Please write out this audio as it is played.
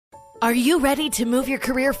Are you ready to move your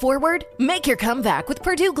career forward? Make your comeback with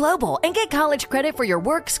Purdue Global and get college credit for your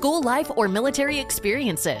work, school, life, or military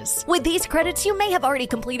experiences. With these credits, you may have already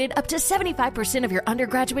completed up to 75% of your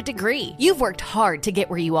undergraduate degree. You've worked hard to get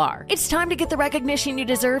where you are. It's time to get the recognition you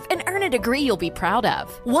deserve and earn a degree you'll be proud of,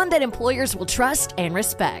 one that employers will trust and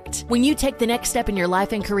respect. When you take the next step in your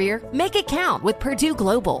life and career, make it count with Purdue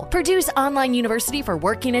Global, Purdue's online university for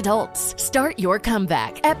working adults. Start your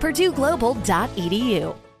comeback at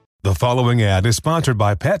purdueglobal.edu. The following ad is sponsored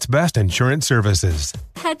by Pets Best Insurance Services.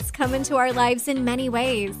 Pets come into our lives in many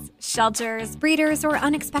ways. Shelters, breeders, or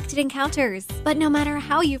unexpected encounters. But no matter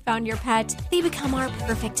how you found your pet, they become our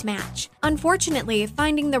perfect match. Unfortunately,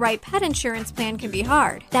 finding the right pet insurance plan can be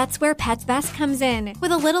hard. That's where Pets Best comes in.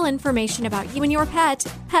 With a little information about you and your pet,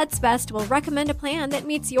 Pets Best will recommend a plan that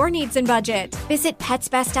meets your needs and budget. Visit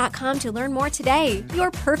PetsBest.com to learn more today.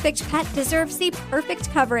 Your perfect pet deserves the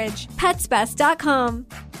perfect coverage. PetsBest.com.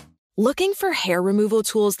 Looking for hair removal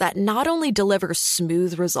tools that not only deliver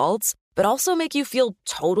smooth results, but also make you feel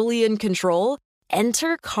totally in control?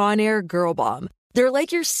 Enter Conair Girl Bomb. They're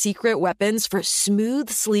like your secret weapons for smooth,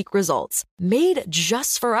 sleek results, made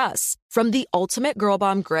just for us. From the ultimate Girl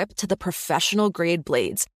Bomb grip to the professional grade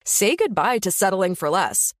blades, say goodbye to settling for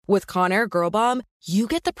less. With Conair Girl Bomb, you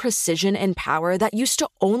get the precision and power that used to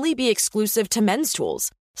only be exclusive to men's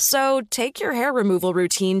tools. So take your hair removal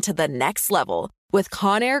routine to the next level with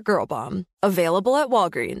Conair Girl Bomb. Available at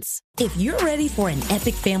Walgreens. If you're ready for an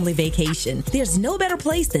epic family vacation, there's no better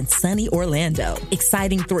place than sunny Orlando.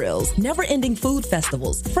 Exciting thrills, never-ending food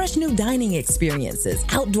festivals, fresh new dining experiences,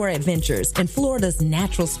 outdoor adventures, and Florida's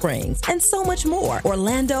natural springs, and so much more.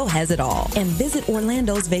 Orlando has it all. And Visit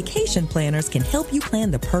Orlando's vacation planners can help you plan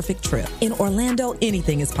the perfect trip. In Orlando,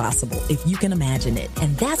 anything is possible if you can imagine it.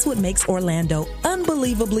 And that's what makes Orlando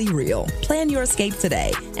unbelievably real. Plan your escape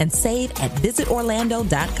today and save at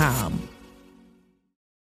visitorlando.com.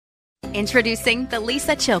 Introducing the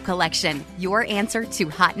Lisa Chill Collection, your answer to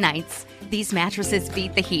hot nights. These mattresses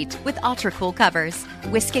beat the heat with ultra-cool covers,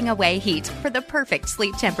 whisking away heat for the perfect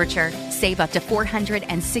sleep temperature. Save up to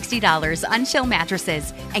 $460 on Chill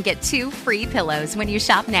mattresses and get 2 free pillows when you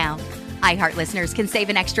shop now. iHeart listeners can save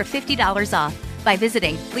an extra $50 off by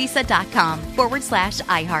visiting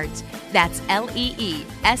lisa.com/iHeart. That's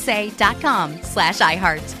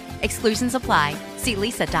LEESA.com/iHeart. Exclusions apply. See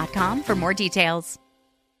lisa.com for more details.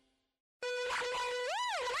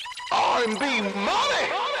 R&B money.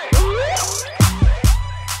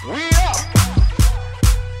 We up.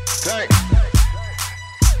 Thanks.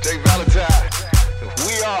 Jay Valentine.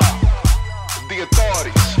 We are the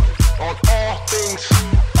authorities on all things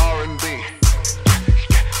R&B.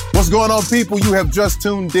 What's going on, people? You have just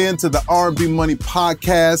tuned in to the R&B Money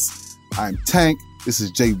Podcast. I'm Tank. This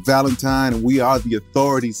is Jay Valentine, and we are the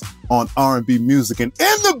authorities on R&B music. And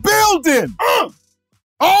in the building,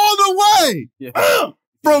 all the way,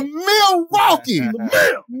 from Milwaukee,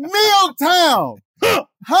 Milltown,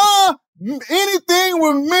 anything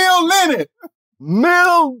with Mill in it.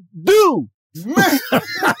 Mildew.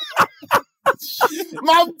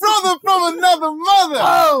 My brother from another mother.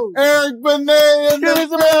 Eric Benét. Give me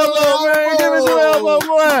some elbow, man. Give me some elbow,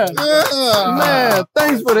 boy. Yeah. Man,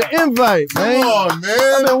 thanks for the invite, man. Come on, man.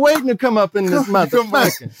 I've been waiting to come up in this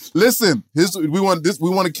motherfucker. Listen, we want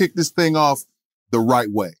to kick this thing off the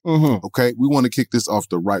right way. Mm-hmm. Okay? We want to kick this off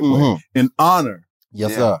the right way. In honor.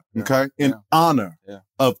 Yes, sir. Okay? In honor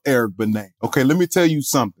of Eric Benét. Okay, let me tell you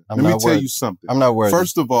something. I'm not worried.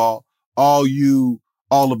 First of all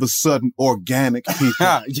of a sudden organic people.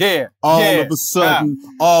 All of a sudden,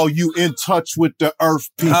 all you in touch with the earth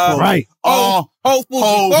people. Right. All of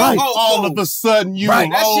a sudden, you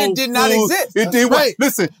that shit did not exist. It did. Right.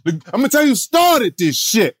 Listen, I'm going to tell you who started this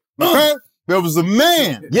shit. Okay? There was a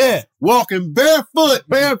man walking barefoot.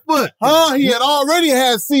 He had already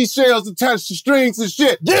had seashells attached to strings and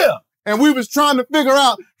shit. Yeah. And we was trying to figure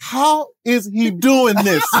out, how is he doing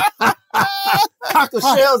this? Cockle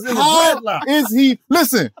shells in the dreadlock. Is he?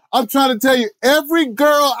 Listen, I'm trying to tell you, every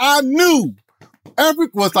girl I knew,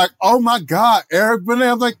 was like, oh my God, Eric Benét.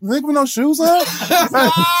 I was like, nigga with no shoes on?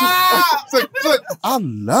 Look, I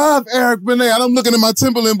love Eric Benét. And I'm looking at my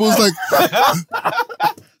Timberland boots like,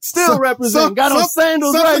 still represent. Got on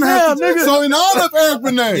sandals right now, nigga. So in honor of Eric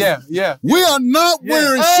Benét, we are not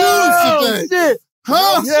wearing shoes today. Shit.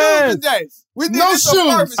 Huh? Yes. We did no this on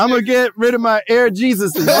shoes. purpose, I'm going to get rid of my Air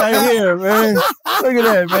Jesuses right here, man. Look at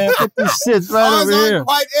that, man. Put these shits right over here.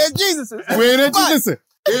 White Air Jesuses. Listen,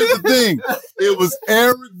 here's the thing. It was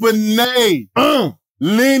Eric Benét,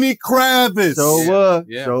 Lenny Kravitz,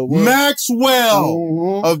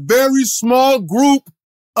 Maxwell, a very small group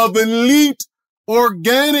of elite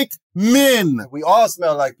organic men. We all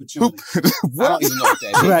smell like patchouli. I don't even know what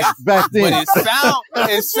that is. Back then. But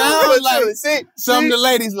it sounds like some of the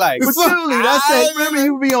ladies like. Patchouli, that's it. Remember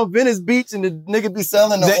you be on Venice Beach and the nigga be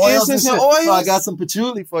selling the oils and incense shit. and oils? So I got some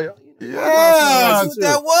patchouli for you. Yeah. That's what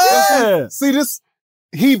that was. Yeah. See this?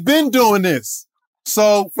 He been doing this.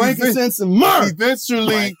 So Frankincense and myrrh.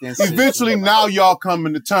 Eventually, now y'all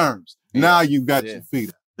coming to terms. Now you got your feet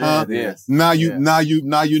up. Huh? Yes. Now you natural.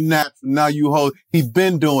 Now you hold. He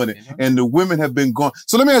been doing it, and the women have been going.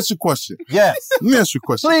 So let me ask you a question. Yes. Let me ask you a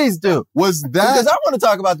question. Please do. Was that Because I want to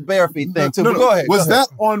talk about the bare feet thing too. No, But no. go ahead.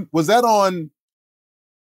 Was that on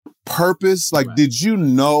purpose? Like, did you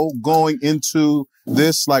know going into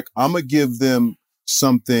this? Like, I'm gonna give them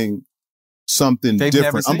something They've never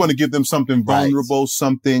different. I'm seen. going to give them something vulnerable,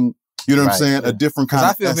 something. You know what I'm saying? A different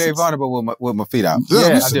kind Because of. I feel very vulnerable with my feet out. Yeah,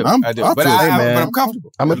 I listen, do. But I'm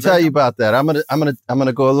comfortable. I'm gonna tell you about that. I'm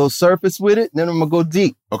gonna go a little surface with it, then I'm gonna go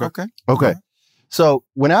deep. Okay. So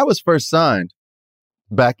when I was first signed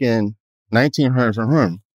back in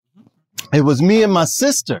 1900, it was me and my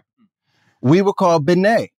sister. We were called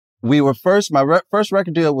Benét. We were first. My first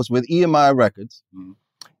record deal was with EMI Records,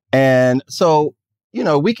 and so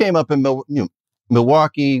we came up in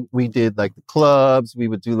Milwaukee. We did like the clubs. We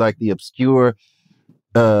would do like the obscure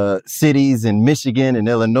cities in Michigan and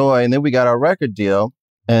Illinois. And then we got our record deal.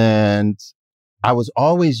 And I was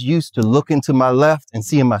always used to looking to my left and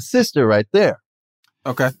seeing my sister right there.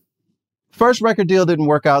 Okay. First record deal didn't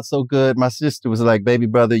work out so good. My sister was like, baby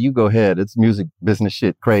brother, you go ahead. It's music business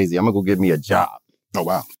shit crazy. I'm going to go get me a job. Oh,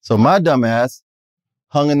 wow. So my dumb ass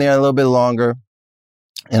hung in there a little bit longer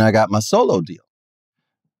and I got my solo deal.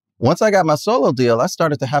 Once I got my solo deal, I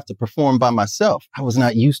started to have to perform by myself. I was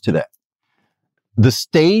not used to that. The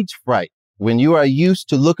stage fright, when you are used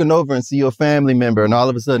to looking over and see your family member and all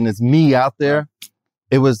of a sudden it's me out there,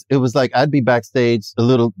 it was like I'd be backstage a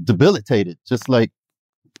little debilitated, just like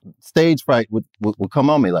stage fright would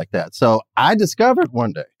come on me like that. So I discovered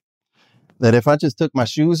one day that if I just took my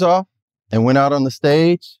shoes off and went out on the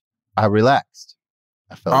stage, I relaxed.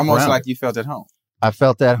 I felt almost grounded. like you felt at home. I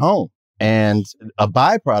felt at home. And a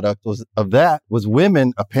byproduct of that was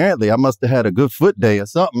women, apparently, I must have had a good foot day or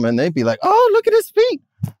something, and they'd be like, oh, look at his feet.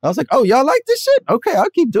 I was like, oh, y'all like this shit? Okay,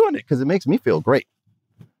 I'll keep doing it because it makes me feel great.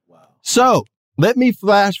 Wow. So let me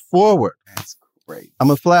flash forward. That's great. I'm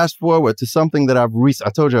going to flash forward to something that I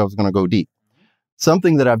told you I was going to go deep.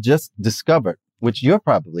 Something that I've just discovered, which you're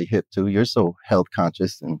probably hip to. You're so health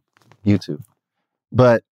conscious and YouTube.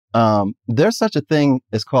 But there's such a thing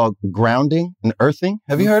as called grounding and earthing.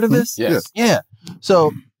 Have you heard of this? Yes. Yeah.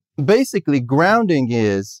 So basically grounding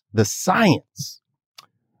is the science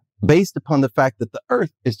based upon the fact that the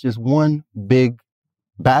earth is just one big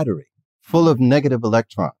battery full of negative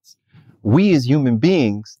electrons. We as human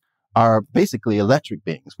beings are basically electric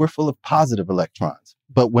beings. We're full of positive electrons.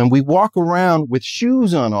 But when we walk around with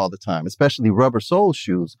shoes on all the time, especially rubber sole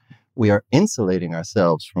shoes, we are insulating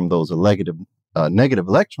ourselves from those negative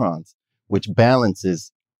electrons, which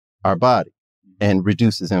balances our body and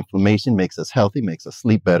reduces inflammation, makes us healthy, makes us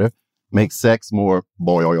sleep better, makes sex more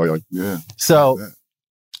Yeah.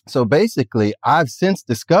 So basically, I've since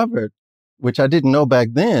discovered, which I didn't know back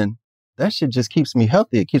then, that shit just keeps me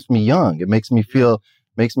healthy. It keeps me young. It makes me feel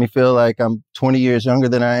like I'm 20 years younger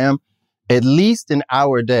than I am. At least an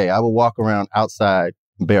hour a day, I will walk around outside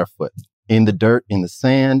barefoot, in the dirt, in the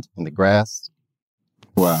sand, in the grass.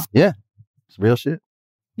 Wow. Yeah. It's real shit.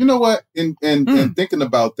 You know what? And thinking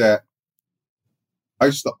about that, I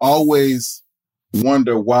used to always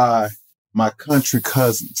wonder why my country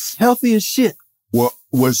cousins healthy as shit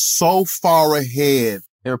were so far ahead.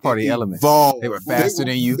 They were part of the element. Evolved. They were faster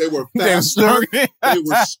than you. They were faster. They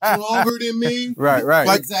were stronger than me. Right.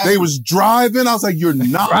 Like exactly. They was driving. I was like, "You're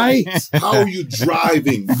not right. How are you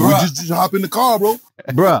driving? You just hop in the car, bro."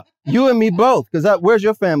 Bruh, you and me both. Because where's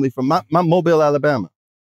your family from? My Mobile, Alabama.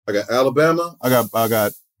 I got Alabama. I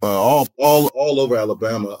got all over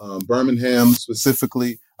Alabama. Birmingham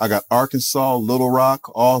specifically. I got Arkansas, Little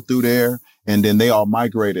Rock, all through there, and then they all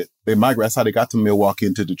migrated. That's how they got to Milwaukee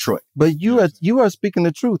and to Detroit. But you are speaking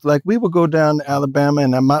the truth. Like we would go down to Alabama,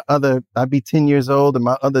 and I'd be 10 years old, and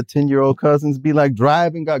my other 10-year-old cousins be like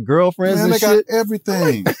driving, got girlfriends Man, and they shit. got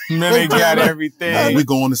everything. Man, they got everything. We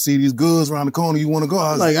going to see these goods around the corner. You want to go?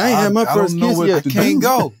 I ain't had my first kiss yet. Can't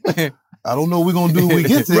go. I don't know what we're going to do when we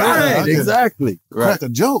get there. Right, exactly. Crack a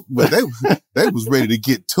joke, but they was ready to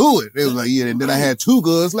get to it. They was like, yeah, and then I had 2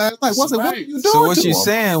 goods last night. What are you doing? So what you're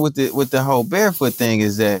saying with the whole barefoot thing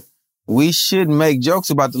is that we shouldn't make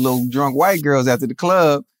jokes about the little drunk white girls after the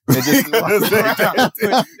club And just because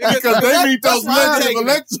they need those negative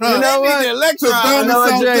electrons. You know what? They need the electrons. You know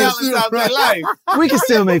what, Jay? Out their life. We can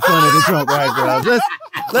still make fun of the drunk white girls.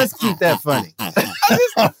 Let's keep that funny.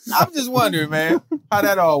 I'm just wondering, man, how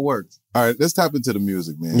that all works. All right, let's tap into the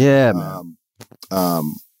music, man. Yeah, man.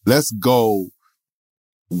 Let's go.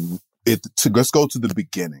 Let's go to the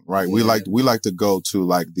beginning, right? Yeah. We like to go to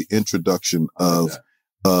like the introduction of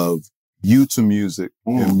you to music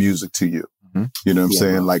and music to you. Mm-hmm. You know what I'm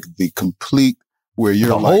saying? Man. Like the complete where you're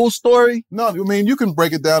the whole story. No, I mean you can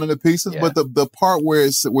break it down into pieces, but the part where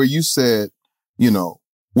you said, you know,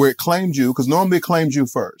 where it claimed you, because normally it claims you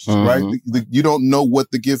first, right? You don't know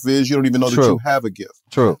what the gift is. You don't even know that you have a gift.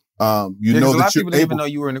 True. You know that a lot of people didn't even know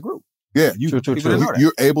you were in a group. Yeah,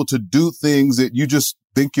 you're able to do things that you just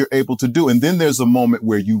think you're able to do, and then there's a moment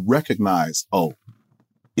where you recognize, oh,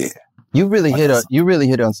 yeah, you really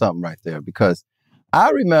hit on something right there, because I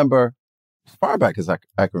remember as far back as I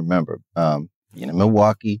can remember,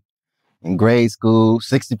 Milwaukee, in grade school,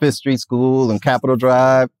 65th Street School, and Capitol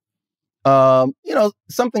Drive,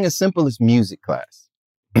 something as simple as music class.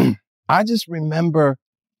 I just remember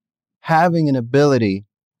having an ability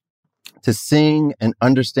to sing and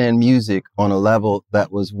understand music on a level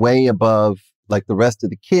that was way above like the rest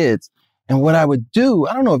of the kids. And what I would do,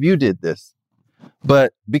 I don't know if you did this,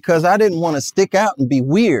 but because I didn't want to stick out and be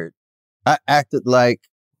weird, I acted like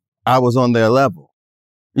I was on their level.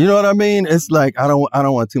 You know what I mean? It's like, I don't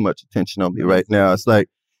want too much attention on me right now. It's like,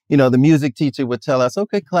 the music teacher would tell us,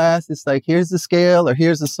 okay, class, it's like, here's the scale or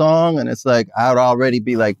here's the song. And it's like, I'd already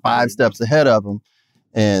be like 5 steps ahead of them.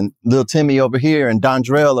 And little Timmy over here and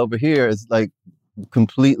Dondrell over here is like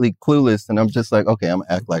completely clueless. And I'm just like, okay, I'm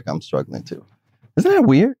gonna act like I'm struggling too. Isn't that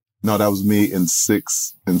weird? No, that was me in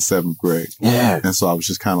 6th and 7th grade. Yeah. And so I was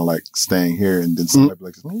just kind of like staying here, and then somebody be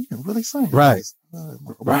like, oh, you can really sing. Right.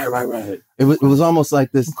 Right. It was almost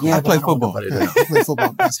like this. Yeah, I play football. I play football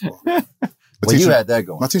and basketball. Well, you had that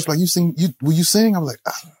going. My teacher's like, will you sing? I'm like,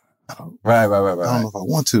 I don't. Right. I don't know if I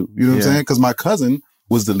want to. You know what I'm saying? Because my cousin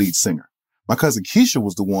was the lead singer. My cousin Keisha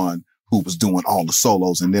was the one who was doing all the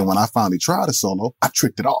solos. And then when I finally tried a solo, I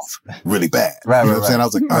tricked it off really bad. Right, you know what I'm saying? I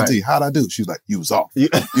was like, Auntie, how'd I do? She was like, you was off. You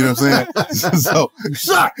know what I'm saying? So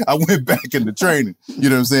I went back into training. You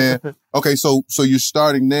know what I'm saying? Okay, so you're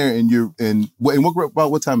starting there, and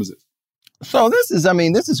what time is it? So this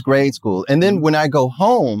is grade school. And then when I go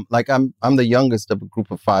home, like I'm the youngest of a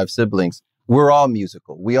group of 5 siblings. We're all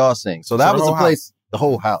musical. We all sing. So that was the place. The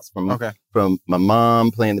whole house, from my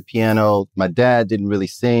mom playing the piano. My dad didn't really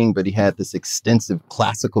sing, but he had this extensive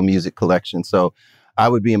classical music collection. So I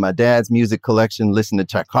would be in my dad's music collection, listen to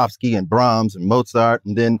Tchaikovsky and Brahms and Mozart.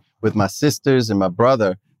 And then with my sisters and my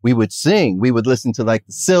brother, we would sing. We would listen to like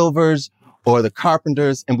the Silvers or the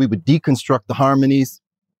Carpenters, and we would deconstruct the harmonies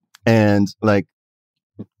and like,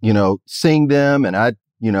 sing them. And I'd,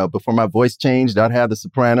 before my voice changed, I'd have the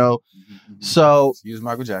soprano. So you was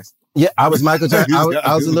Michael Jackson. Yeah, I was Michael Jackson.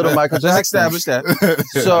 I was a little Michael Jackson. Established that.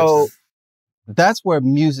 So that's where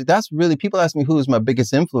music, that's really, people ask me who is my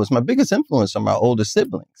biggest influence. My biggest influence are my older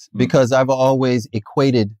siblings, because I've always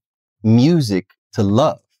equated music to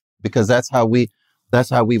love, because that's how we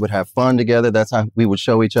would have fun together. That's how we would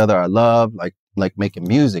show each other our love, like making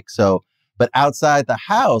music. So, but outside the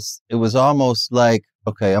house, it was almost like,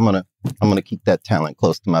 okay, I'm going to keep that talent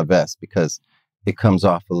close to my vest, because it comes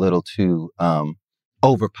off a little too,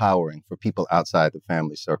 overpowering for people outside the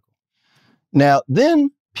family circle. Now, then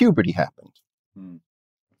puberty happened.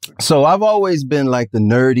 So I've always been like the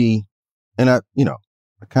nerdy, and I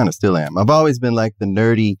kind of still am. I've always been like the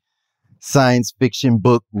nerdy science fiction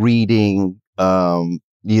book reading, into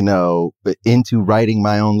writing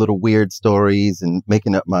my own little weird stories and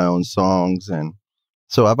making up my own songs. And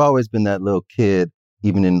so I've always been that little kid,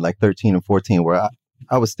 even in like 13 and 14, where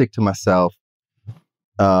I would stick to myself.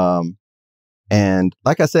 And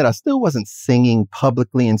like I said, I still wasn't singing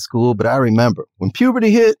publicly in school, but I remember when puberty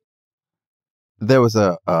hit, there was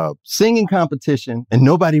a singing competition, and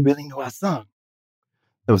nobody really knew I sung.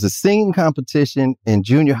 There was a singing competition in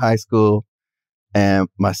junior high school, and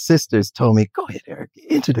my sisters told me, go ahead, Eric,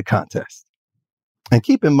 enter the contest. And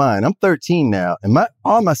keep in mind, I'm 13 now, and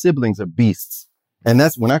all my siblings are beasts. And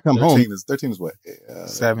that's when I come 13 home. 13 is what?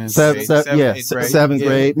 Seventh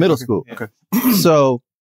grade, middle school. Okay. So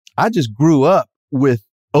I just grew up with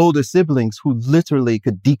older siblings who literally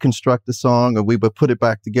could deconstruct the song, or we would put it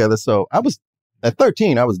back together. So at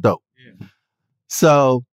 13, I was dope. Yeah.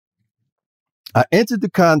 So I entered the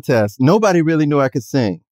contest. Nobody really knew I could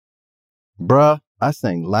sing. Bruh, I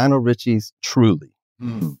sang Lionel Richie's Truly.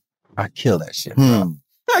 I kill that shit.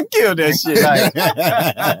 I killed that shit.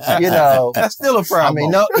 Like, you know, that's still a problem. I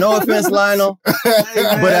mean, no offense, Lionel,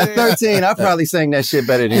 but at 13, I probably sang that shit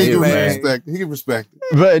better than you, man. He can respect it.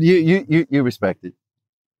 But you respect it.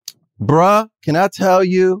 Bruh, can I tell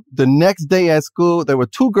you, the next day at school, there were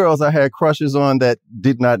 2 girls I had crushes on that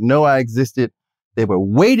did not know I existed. They were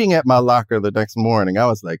waiting at my locker the next morning. I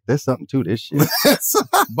was like, there's something to this shit.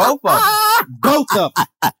 Both of them.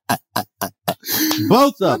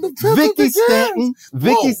 Both of them.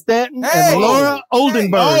 Vicky Stanton and Laura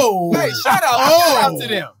Oldenburg. Oh, hey, shout out to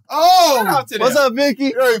them. Oh, shout out to them. What's up,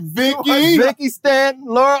 Vicky? Hey, Vicky. Vicky Stanton,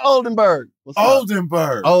 Laura Oldenburg.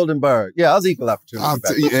 Oldenburg. Yeah, I was equal opportunity. I'll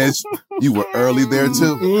tell you, Edge, you were early there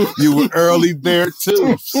too.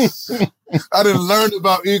 I didn't learn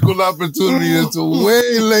about equal opportunity until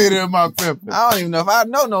way later in my pimping. I don't even know if I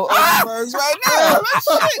know no Oldenburgs right now.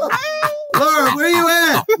 Shit, man. Laura, where you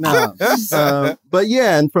at? No. But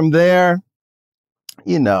yeah, and from there,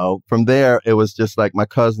 it was just like my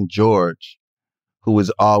cousin George, who was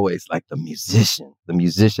always like the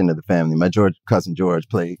musician of the family. My cousin George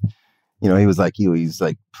played, he was like you. He was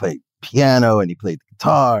like played piano and he played the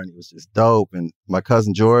guitar and he was just dope. And my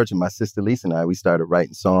cousin George and my sister Lisa and I, we started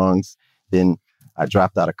writing songs. Then I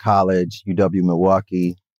dropped out of college, UW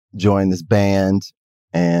Milwaukee, joined this band,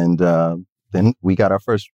 and then we got our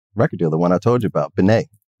first record deal, the one I told you about, Benét,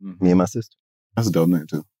 me and my sister. That's a dope name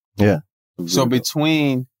too. Yeah. So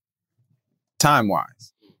between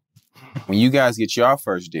time-wise, when you guys get your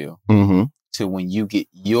first deal to when you get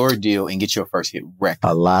your deal and get your first hit record,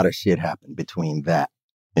 a lot of shit happened between that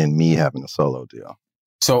and me having a solo deal.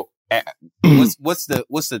 So what's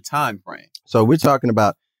the time frame? So we're talking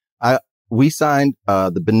about we signed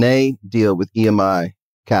the Benét deal with EMI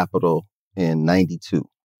Capital in 92.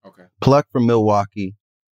 Okay. Plucked from Milwaukee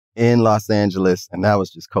in Los Angeles, and that was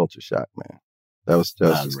just culture shock, man. That was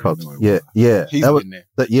just culture. Yeah. He's that was, been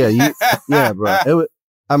there. Yeah, bro.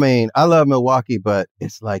 I love Milwaukee, but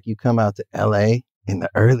it's like you come out to LA in the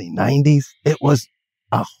early 90s, it was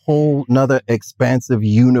a whole nother expansive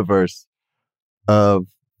universe from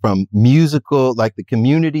musical, like the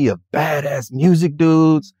community of badass music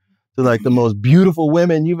dudes, to like the most beautiful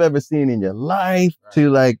women you've ever seen in your life, to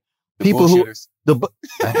like people who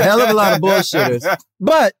a hell of a lot of bullshitters,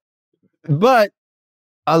 but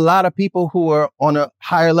a lot of people who are on a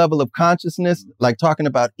higher level of consciousness, like talking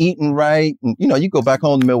about eating right. And, you go back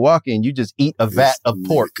home to Milwaukee and you just eat a vat of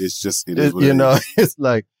pork. It is what it is. It's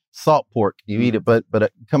like salt pork. You eat it, but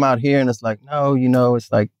come out here and it's like, no,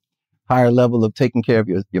 it's like higher level of taking care of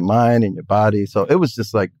your mind and your body. So it was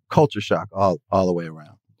just like culture shock all the way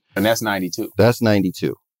around. And that's 92. That's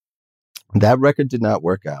 92. That record did not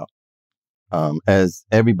work out. As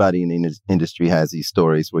everybody in the industry has these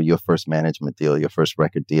stories where your first management deal, your first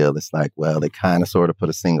record deal, it's like, well, they kind of sort of put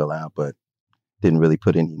a single out, but didn't really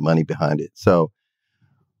put any money behind it. So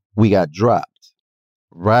we got dropped.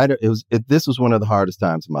 This was one of the hardest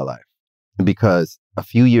times in my life because a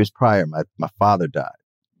few years prior, my father died.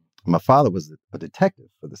 My father was a detective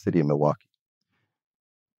for the city of Milwaukee.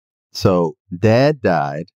 So Dad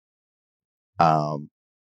died.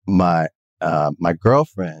 My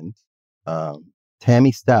girlfriend,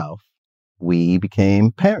 Tammy Stauff, we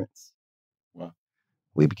became parents. Wow.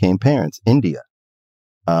 We became parents. India.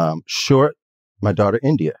 My daughter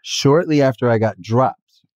India. Shortly after I got dropped,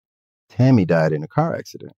 Tammy died in a car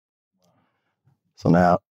accident. So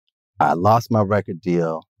now I lost my record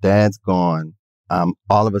deal. Dad's gone. I'm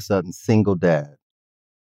all of a sudden single dad.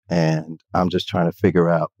 And I'm just trying to figure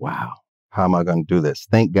out, wow, how am I going to do this?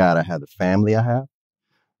 Thank God I have the family I have.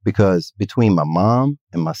 Because between my mom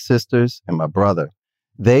and my sisters and my brother,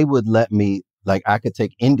 they would let me, like I could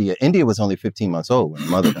take India. India was only 15 months old when my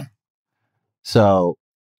mother died. So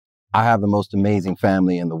I have the most amazing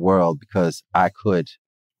family in the world because I could,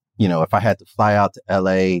 if I had to fly out to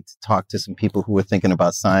LA to talk to some people who were thinking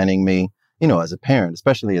about signing me, as a parent,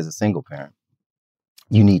 especially as a single parent,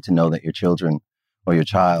 you need to know that your children or your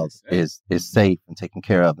child is safe and taken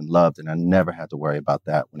care of and loved. And I never had to worry about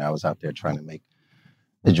that when I was out there trying to make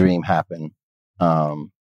the dream happen.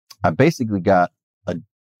 I basically got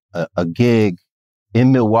a gig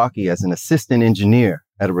in Milwaukee as an assistant engineer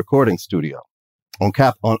at a recording studio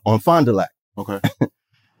on Fond du Lac. Okay.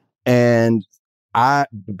 And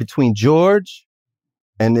between George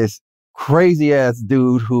and this crazy ass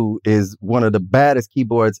dude who is one of the baddest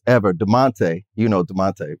keyboards ever, DeMonte. You know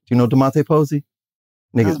DeMonte. Do you know DeMonte Posey?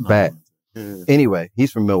 Nigga's bad. Yeah. Anyway,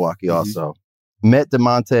 he's from Milwaukee also. Met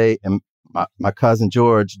DeMonte and my cousin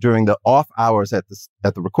George during the off hours at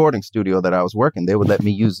the recording studio that I was working. They would let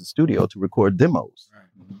me use the studio to record demos.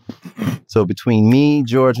 So between me,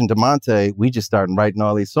 George, and DeMonte, we just started writing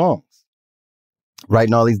all these songs.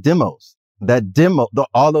 writing all these demos.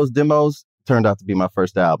 All those demos turned out to be my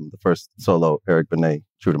first album, the first solo Eric Benét,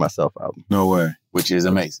 True to Myself album. No way. Which is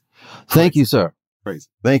amazing. Thank you, sir. Crazy.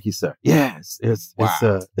 Thank you, sir. Yes, it's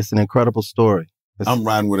an incredible story. I'm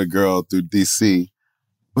riding with a girl through DC.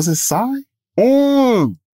 Was it Psy?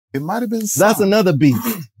 It might have been Psy. That's another beat.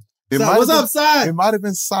 What's up, Psy? It might have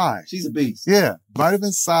been Psy. She's a beast. Yeah, might have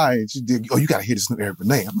been Psy. And she did. Oh, you gotta hear this new Eric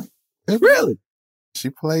Benét. I'm like, really? She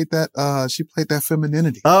played that. She played that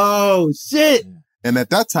femininity. Oh shit! And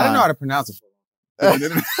at that time, I didn't know how to pronounce it.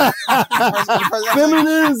 Feminine.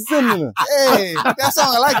 Hey, that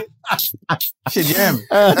song, I like it. Shit, jamming.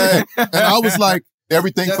 Hey, and I was like,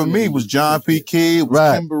 everything for me was John P. Key, it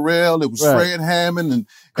was Kim Burrell, it was Fred Hammond, and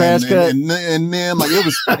Crash Cut, and them. Like it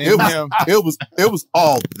was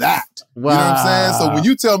all that. Wow. You know what I'm saying? So when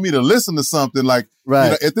you tell me to listen to something like, you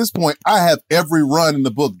know, at this point, I have every run in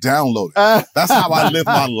the book downloaded. That's how I live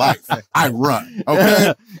my life. I run.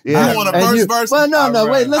 Okay. Yeah. You want a first verse? Well, no,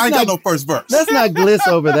 wait. I ain't got no first verse. Let's not gliss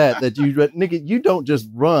over that you, nigga, you don't just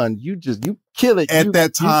run. You kill it. At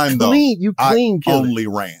that time, you clean I only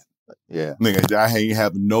ran. Yeah. Nigga, I ain't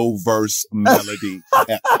have no verse melody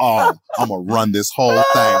at all. I'm going to run this whole thing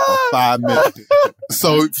for 5 minutes.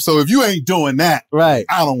 So if you ain't doing that, right,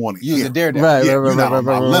 I don't want to hear. You're the daredevil. Right, You're not on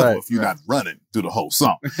my level if you're not running through the whole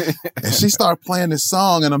song. And she started playing this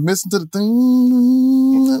song and I'm listening to the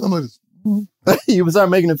thing. I'm like, you would start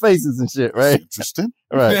making the faces and shit, right? That's interesting.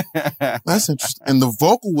 Right. That's interesting. And the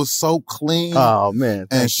vocal was so clean. Oh, man.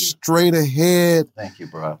 And straight ahead. Thank you,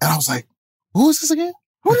 bro. And I was like, who is this again?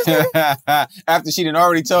 After she done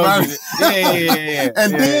already told you. Yeah.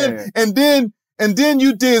 And then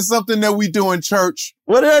you did something that we do in church.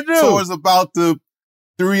 What did I do? So it's about the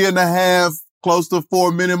 3.5, close to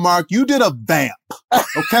 4 minute mark. You did a vamp.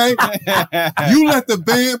 Okay? You let the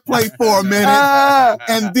band play for a minute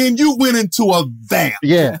and then you went into a vamp.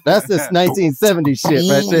 Yeah, that's this 1970 shit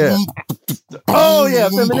right there. Oh yeah,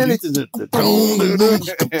 femininity.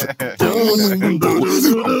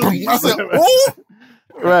 I said, oh,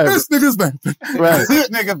 right. This nigga's vamping. Right. This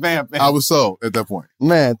nigga vamping. I was sold at that point.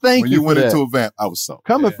 Man, thank when you. When you went that. into a vamp, I was sold.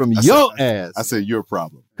 Coming from your ass. I said, you're a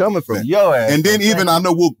problem. Coming from your ass. And then even I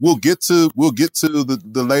know we'll get to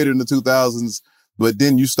the later in the 2000s, but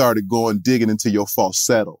then you started digging into your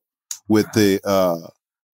falsetto with the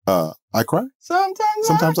I cry?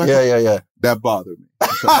 Sometimes I cry. Yeah. That bothered me.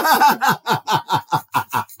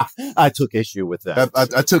 I took issue with that.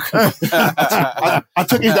 I took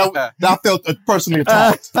it that I felt personally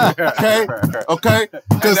attacked. Okay?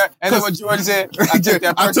 And then what George said, I took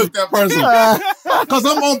that person. Because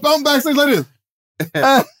I'm backstage like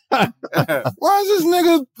this. Why is this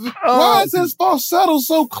nigga? Why is his falsetto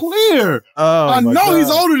so clear? I know he's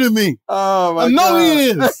older than me. Oh my I know God. he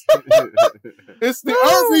is. It's the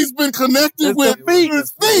earth he's been connected with.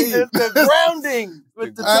 His feet. It's the grounding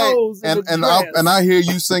with the toes and I hear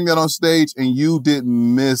you sing that on stage, and you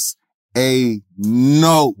didn't miss a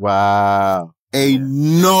note. Wow. A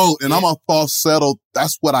note. And I'm a falsetto.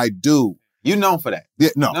 That's what I do. You're known for that. Yeah,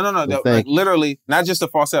 no. Like, literally, not just a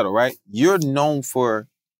falsetto, right? You're known for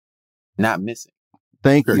not missing.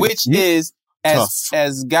 Thank you. Which is,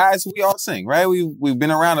 as guys, we all sing, right? We've been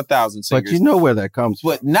around 1,000 singers. But you know where that comes from.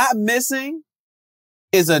 But not missing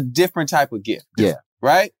is a different type of gift. Yeah.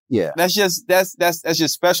 Right? Yeah. That's just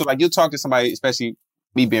special. Like, you'll talk to somebody, especially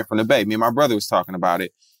me being from the Bay. Me and my brother was talking about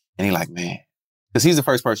it. And he like, man, because he's the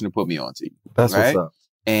first person to put me on to you. That's right? what's up.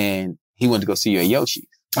 And he went to go see you at Yoshi's.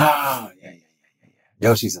 Oh, yeah.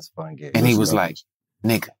 Yoshi's is a fun game. And he was like,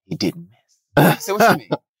 nigga, he didn't miss. I said, what you mean?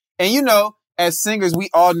 And you know, as singers, we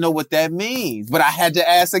all know what that means. But I had to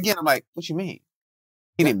ask again. I'm like, what you mean?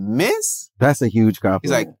 He didn't miss? That's a huge compliment.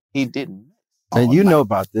 He's like, he didn't miss. And you know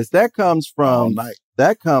about this. That comes from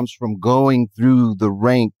going through the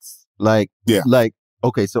ranks.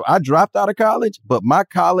 Okay, so I dropped out of college, but my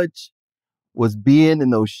college was being in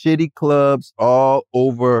those shitty clubs all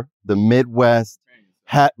over the Midwest.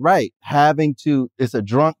 Having to, it's a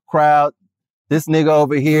drunk crowd. This nigga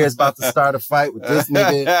over here is about to start a fight with this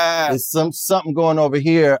nigga. There's something going over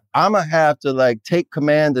here. I'm going to have to take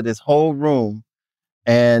command of this whole room,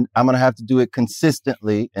 and I'm going to have to do it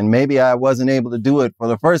consistently. And maybe I wasn't able to do it for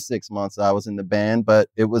the first 6 months I was in the band, but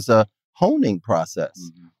it was a honing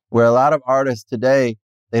process where a lot of artists today,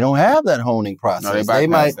 they don't have that honing process. No,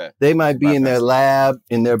 they might be in their lab,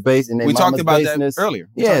 in their base, in their We talked about business. that earlier.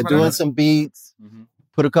 Yeah, doing some beats,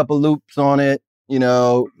 put a couple loops on it,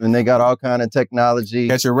 and they got all kind of technology.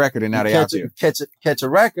 Catch a record and now they out there. Catch a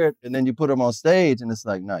record and then you put them on stage and it's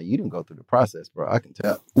like, nah, you didn't go through the process, bro. I can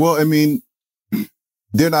tell. Well, I mean,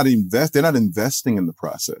 they're not investing in the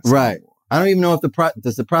process. Right. Anymore. I don't even know if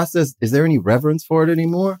does the process, is there any reverence for it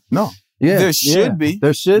anymore? No. Yeah. There should be.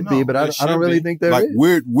 There should be, but I don't really think there like,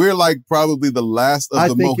 is. We're like probably the last of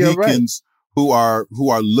the Mohicans who are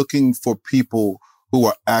looking for people who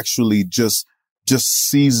are actually just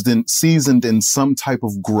seasoned in some type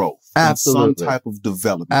of growth. Absolutely. In some type of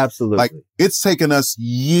development. Absolutely. Like, it's taken us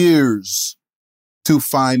years to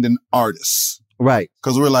find an artist. Right.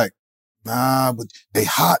 Because we're like, nah, but they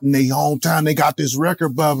hot in their hometown. They got this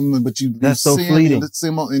record above them, but that's so fleeting.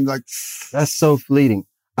 And like, that's so fleeting.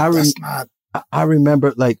 I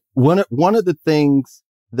remember like one of the things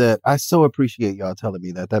that I so appreciate y'all telling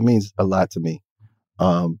me that means a lot to me.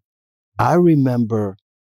 I remember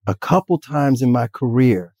a couple times in my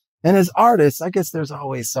career, and as artists, I guess there's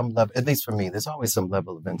always some level, at least for me, there's always some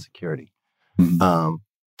level of insecurity. Mm-hmm.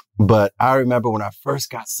 But I remember when I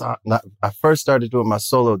first started doing my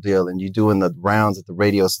solo deal, and you doing the rounds at the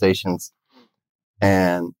radio stations,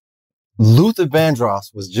 and Luther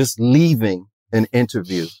Vandross was just leaving an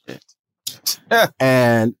interview.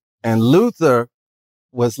 and Luther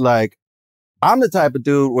was like, I'm the type of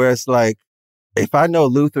dude where it's like, if I know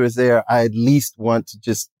Luther is there, I at least want to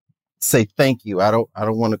just say thank you. I don't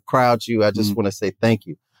want to crowd you. I just want to say thank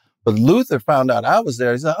you. But Luther found out I was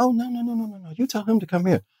there. He's like, oh, no. You tell him to come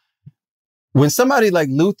here. When somebody like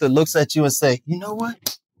Luther looks at you and say, you know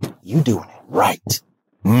what? You doing it right.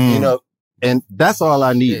 You know, and that's all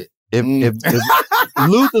I need. If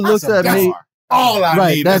Luther looks at me, all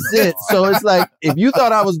I need. That's it. So it's like, if you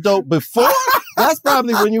thought I was dope before, that's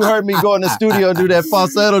probably when you heard me go in the studio and do that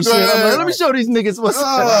falsetto shit. I'm like, let me show these niggas what's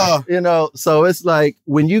up. You know, so it's like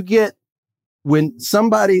when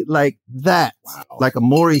somebody like that, like a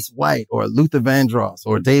Maurice White or a Luther Vandross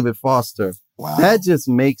or David Foster, that just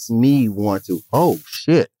makes me want to, oh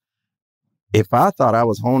shit. If I thought I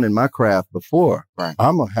was honing my craft before,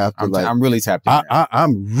 I'm gonna have to I'm really tapped in.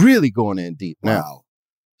 I'm really going in deep now.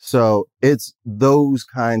 So it's those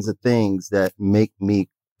kinds of things that make me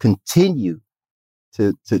continue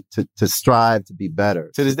to strive to be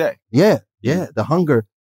better. To this day. Yeah. The hunger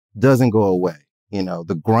doesn't go away. You know,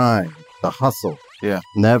 the grind, the hustle,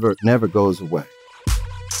 never goes away.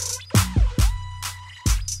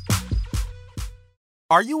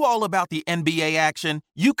 Are you all about the NBA action?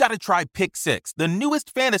 You got to try Pick 6, the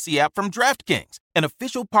newest fantasy app from DraftKings, an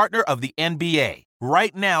official partner of the NBA.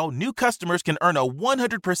 Right now, new customers can earn a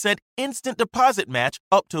 100% instant deposit match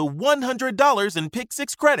up to $100 in Pick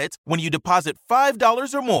 6 credits when you deposit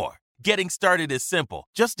 $5 or more. Getting started is simple.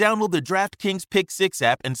 Just download the DraftKings Pick 6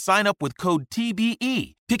 app and sign up with code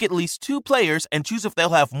TBE. Pick at least 2 players and choose if they'll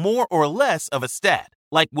have more or less of a stat.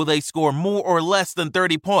 Like, will they score more or less than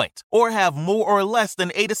 30 points? Or have more or less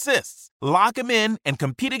than 8 assists? Lock them in and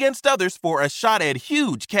compete against others for a shot at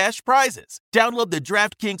huge cash prizes. Download the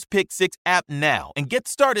DraftKings Pick 6 app now and get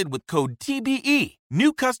started with code TBE.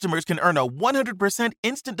 New customers can earn a 100%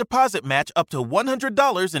 instant deposit match up to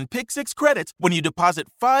 $100 in Pick 6 credits when you deposit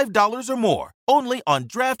 $5 or more. Only on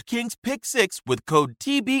DraftKings Pick 6 with code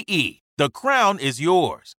TBE. The crown is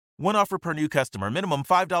yours. One offer per new customer. Minimum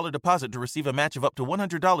 $5 deposit to receive a match of up to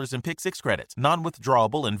 $100 in Pick 6 credits.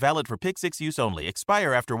 Non-withdrawable and valid for Pick 6 use only.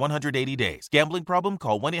 Expire after 180 days. Gambling problem?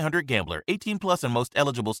 Call 1-800-GAMBLER. 18 plus in most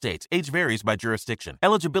eligible states. Age varies by jurisdiction.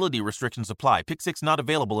 Eligibility restrictions apply. Pick 6 not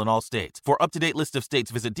available in all states. For up-to-date list of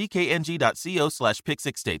states, visit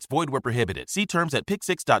dkng.co/pick6states. Void where prohibited. See terms at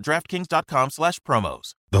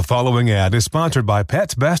pick6.draftkings.com/promos. The following ad is sponsored by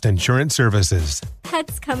Pets Best Insurance Services.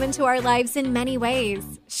 Pets come into our lives in many ways.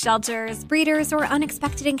 Shelters, breeders, or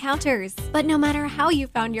unexpected encounters. But no matter how you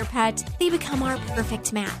found your pet, they become our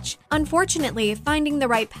perfect match. Unfortunately, finding the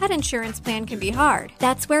right pet insurance plan can be hard.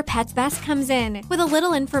 That's where Pets Best comes in. With a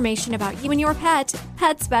little information about you and your pet,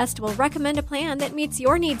 Pets Best will recommend a plan that meets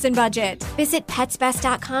your needs and budget. Visit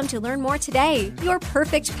PetsBest.com to learn more today. Your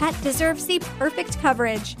perfect pet deserves the perfect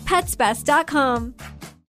coverage. PetsBest.com.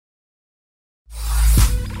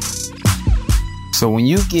 So when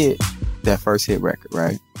you get that first hit record,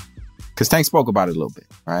 right? Because Tank spoke about it a little bit,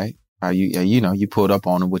 right? You pulled up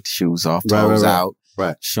on him with the shoes off, toes out,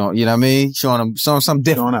 right? Showing, you know what I mean? Showing him something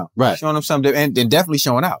different, showing out, right? Showing him something different, and definitely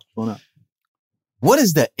showing out. What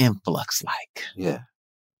is the influx like? Yeah,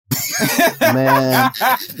 man.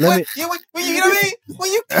 You know what I mean?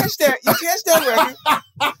 When you catch that record.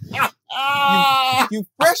 You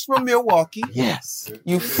fresh from Milwaukee. Yes.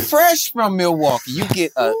 You fresh from Milwaukee. You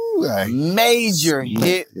get a major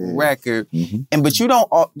hit record. Mm-hmm. But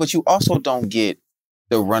you also don't get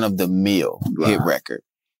the run of the mill hit record.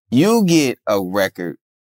 You get a record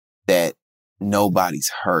that nobody's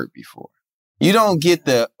heard before. You don't get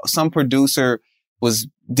some producer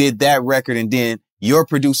did that record and then your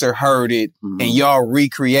producer heard it and y'all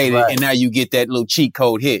recreated it, and now you get that little cheat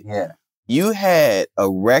code hit. Yeah. You had a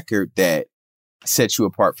record that set you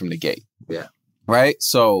apart from the gate. Yeah. Right?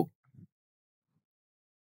 So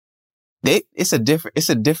it's a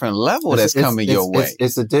different level that's coming your way.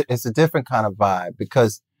 It's a different kind of vibe,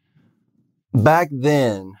 because back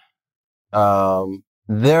then,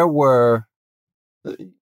 there were,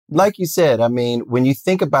 like you said, I mean, when you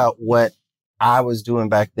think about what I was doing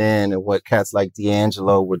back then and what cats like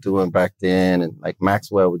D'Angelo were doing back then and like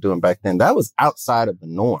Maxwell were doing back then, that was outside of the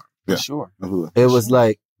norm. For sure. It was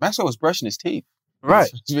like Maxwell was brushing his teeth.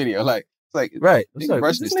 Right. This video, right. It's like,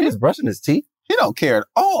 this nigga's brushing his teeth. He don't care at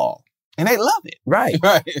all, and they love it. Right.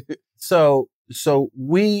 Right. So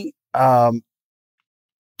we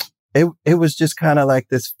it was just kind of like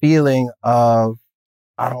this feeling of,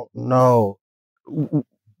 I don't know,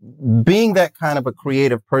 being that kind of a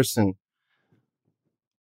creative person.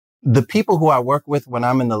 The people who I work with when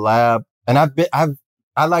I'm in the lab, and I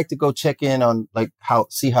like to go check in on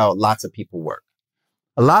see how lots of people work.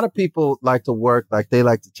 A lot of people like to work, like they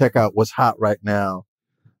like to check out what's hot right now,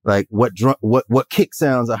 like what kick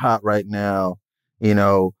sounds are hot right now, you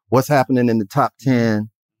know, what's happening in the top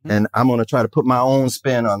 10, and I'm going to try to put my own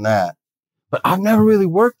spin on that. But I've never really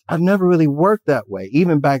worked that way.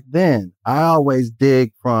 Even back then, I always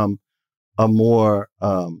dig from a more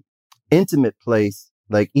intimate place,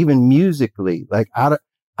 like even musically. Like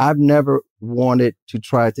I've never wanted to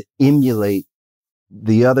try to emulate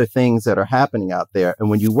the other things that are happening out there. And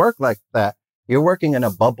when you work like that, you're working in a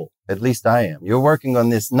bubble. At least I am. You're working on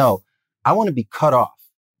this. No, I want to be cut off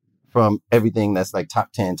from everything that's like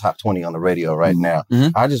top 10, top 20 on the radio right now.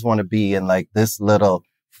 I just want to be in like this little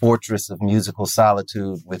fortress of musical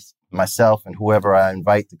solitude with myself and whoever I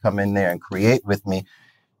invite to come in there and create with me.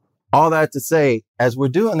 All that to say, as we're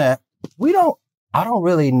doing that, I don't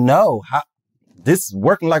really know how this is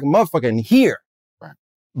working like a motherfucker in here,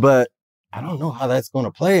 but I don't know how that's going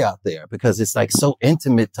to play out there, because it's like so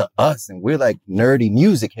intimate to us and we're like nerdy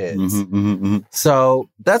music heads. So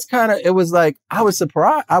that's kind of, it was like, I was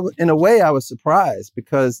surprised. In a way, I was surprised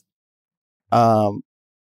because, I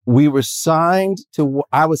was signed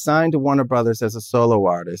to Warner Brothers as a solo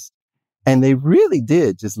artist, and they really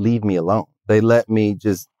did just leave me alone. They let me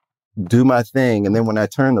just do my thing. And then when I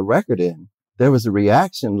turned the record in, there was a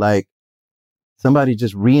reaction like somebody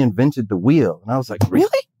just reinvented the wheel. And I was like, really?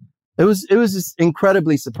 It was just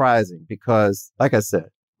incredibly surprising because, like I said,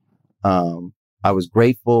 I was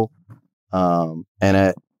grateful. And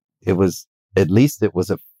it was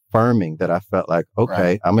affirming that I felt like,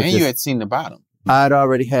 okay, you had seen the bottom. I'd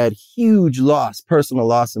already had huge personal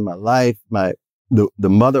loss in my life. The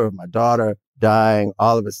mother of my daughter dying.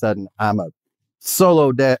 All of a sudden, I'm a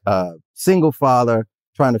solo single father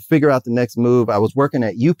trying to figure out the next move. I was working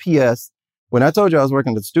at UPS. When I told you I was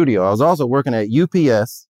working at the studio, I was also working at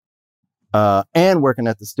UPS and working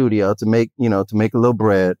at the studio to make a little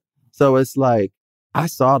bread. So it's like I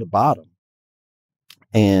saw the bottom.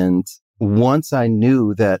 And once I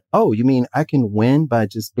knew that, oh, you mean I can win by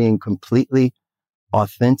just being completely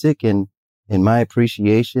authentic in my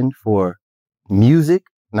appreciation for music,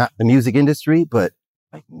 not the music industry, but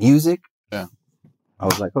like music. Yeah. I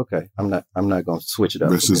was like, okay, I'm not going to switch it up.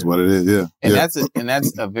 This is what it is. Yeah. And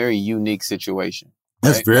that's a very unique situation.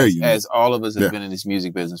 That's right? very unique. As all of us have been in this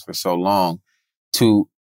music business for so long, to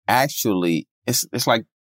actually, it's like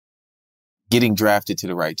getting drafted to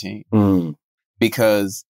the right team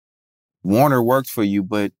because Warner worked for you,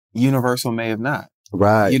 but Universal may have not.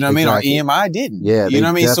 Right. You know what I mean? Or EMI didn't. Yeah. You know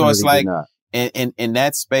what I mean? So it's like, in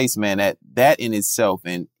that space, man, that in itself,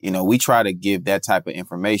 and, we try to give that type of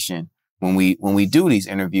information when we do these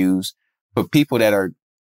interviews for people that are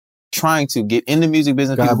trying to get in the music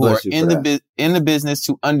business, people who are in the business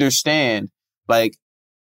to understand, like,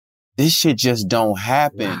 this shit just don't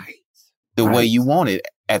happen the way you want it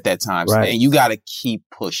at that time. Right. And you got to keep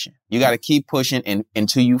pushing. You got to keep pushing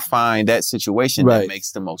until you find that situation that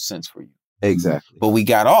makes the most sense for you. Exactly. But we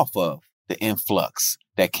got off of the influx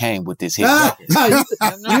that came with this hit record. You see how I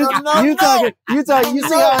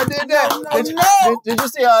did that? Did you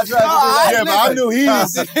see how I tried to do that? Yeah, but I knew he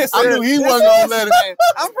wasn't gonna let it.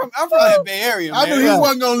 I'm from that Bay Area, man. I knew he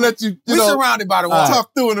wasn't gonna let you. We surrounded by the water. Tough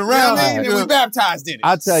through and around. And we baptized in it.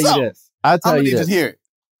 I'll tell you this. I'm gonna just hear it.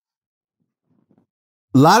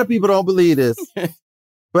 A lot of people don't believe this.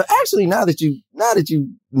 But actually, now that you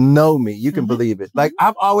know me, you can believe it. Like,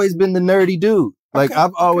 I've always been the nerdy dude. Like,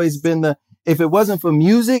 I've always been if it wasn't for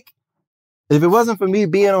music, if it wasn't for me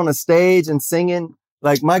being on a stage and singing,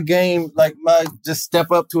 like my game, like my just step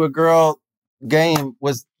up to a girl game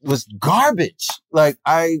was garbage. Like,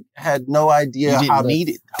 I had no idea how to need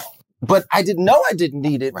it. but I didn't know I didn't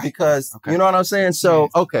need it because, you know what I'm saying? So,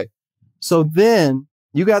 okay. So then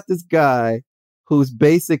you got this guy who's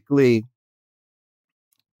basically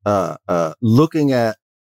looking at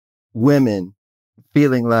women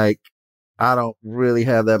feeling like I don't really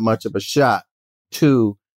have that much of a shot,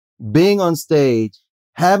 to being on stage,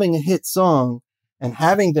 having a hit song, and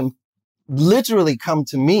having them literally come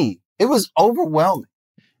to me. It was overwhelming.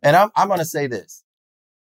 And I'm going to say this.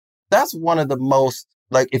 That's one of the most,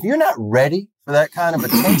 like, if you're not ready for that kind of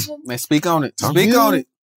attention. Man, speak on it. Speak on it.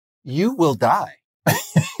 You will die.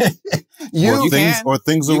 Or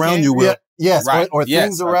things around you will. Yeah, yes, right. or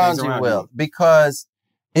things around you will. Because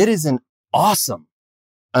it is an awesome,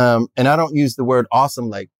 and I don't use the word awesome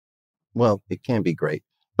like, well, it can be great,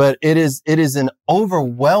 but it is an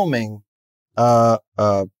overwhelming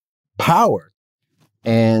power.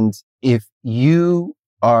 And if you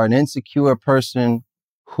are an insecure person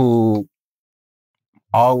who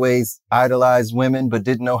always idolized women but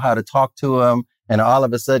didn't know how to talk to them, and all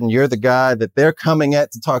of a sudden you're the guy that they're coming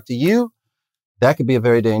at to talk to you, that could be a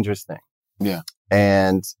very dangerous thing. Yeah.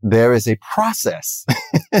 And there is a process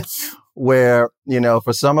where, you know,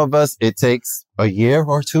 for some of us, it takes a year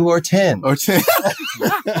or 2 or 10. Or 10.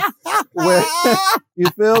 Where, you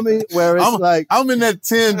feel me? Where it's I'm in that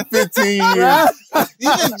 10, 15 years. You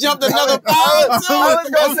just jumped another 5. I was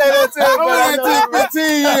going to say that too. I'm in that 10,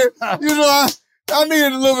 15 years. You know, I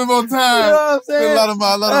needed a little bit more time. You know what I'm saying? A lot of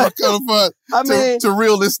my fun to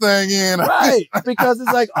reel this thing in. Right. Because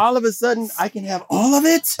it's like all of a sudden I can have all of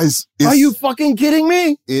it. It's, Are you fucking kidding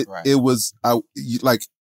me? It was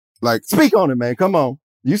like speak on it, man. Come on.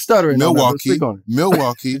 You stuttering. Milwaukee, Speak on it.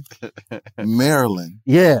 Milwaukee, Maryland.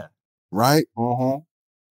 Yeah. Right?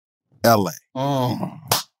 LA.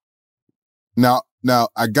 Now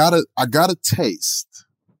I got a taste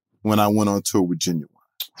when I went on tour with Genuine.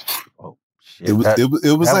 Oh shit. It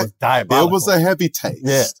was a heavy taste.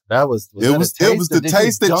 Yeah. It was the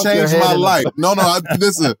taste that changed my life. No,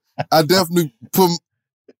 listen. I definitely put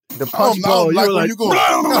the punch bowl. Like you when like, you go.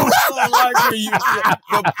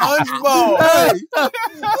 The punch bowl. Hey.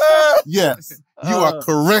 Yes, you are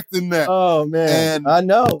correct in that. Oh man, and I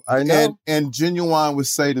know. And Genuine would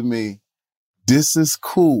say to me, "This is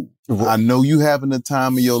cool. I know you having the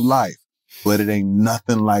time of your life, but it ain't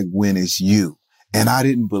nothing like when it's you." And I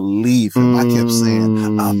didn't believe him. I kept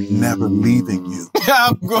saying, "I'm never leaving you.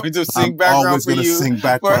 I'm going to sing background for you sing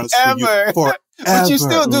backgrounds forever." For you. But you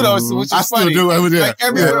still do those, which is I funny. still do. Like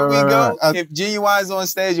everywhere we go, if Genuine's on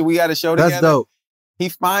stage and we got a show together, that's dope. He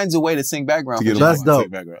finds a way to sing background. That's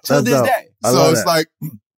dope. To this day. So it's like,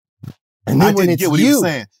 and then I when didn't it's get what he was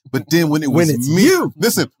saying. But then when it was me,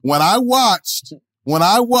 listen, when I watched,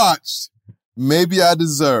 Maybe I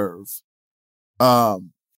Deserve,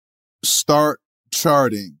 start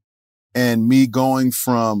charting, and me going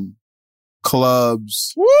from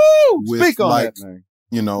clubs with Speak on like, that, man.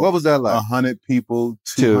 you know, What was that like? 100 people,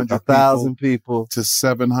 To 200 1,000 people, to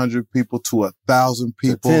 700 people, to 1,000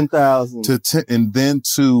 people, to 10,000, and then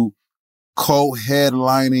to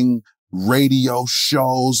co-headlining radio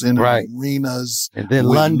shows in arenas, and then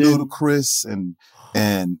with London, Ludacris and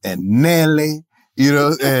Nelly, you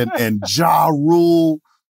know, and Ja Rule.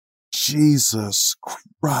 Jesus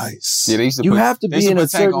Christ! Yeah, they used to you put, have to they be used in to a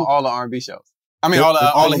put Tank certain on all the R&B shows. I mean, all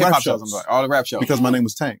the hip hop shows. I'm sorry, all the rap shows. Because my name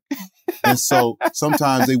was Tank. And so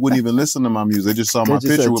sometimes they wouldn't even listen to my music. They just saw my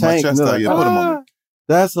picture with my chest out. Yeah, put them on there.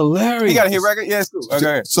 That's hilarious. You got a hit record? Yeah, it's cool.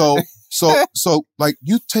 Okay. So like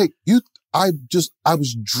I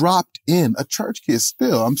was dropped in a church kid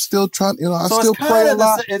still. I'm still trying, you know, I still pray a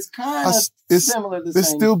lot. It's kind of similar. It's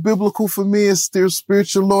still biblical for me. It's still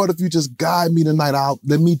spiritual. Lord, if you just guide me tonight, I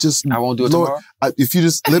won't do it tomorrow. If you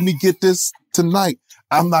just let me get this tonight,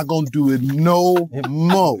 I'm not going to do it no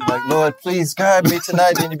more. Like, Lord, please guide me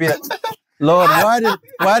tonight. Then you be like, Lord,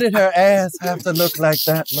 why did her ass have to look like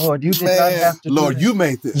that? Lord, you did not have to. Lord, you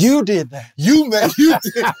made this. You did that. You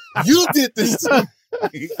did this to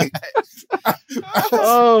me.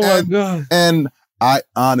 Oh my God. And I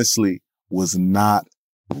honestly was not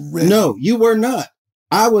ready. No, you were not.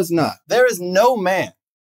 I was not. There is no man.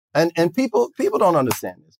 And people don't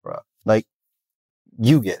understand this, bro. Like,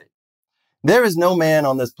 you get it. There is no man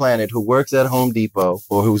on this planet who works at Home Depot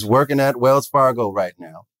or who's working at Wells Fargo right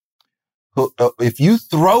now who, if you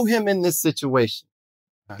throw him in this situation,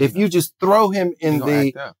 if you just throw him in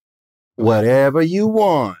the whatever you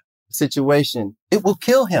want situation, it will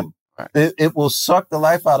kill him. Right. It will suck the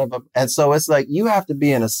life out of him. And so it's like you have to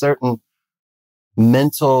be in a certain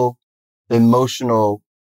mental, emotional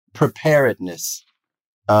preparedness,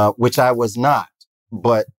 which I was not.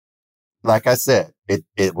 But like I said,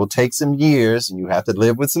 it will take some years, and you have to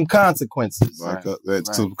live with some consequences.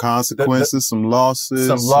 Some consequences, some losses.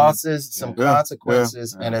 Some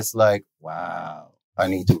consequences. And it's like, wow, I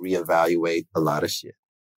need to reevaluate a lot of shit.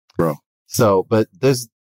 Bro. So, but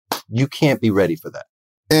you can't be ready for that.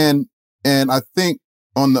 And I think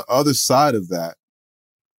on the other side of that,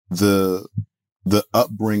 the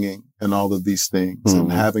upbringing and all of these things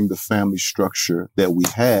and having the family structure that we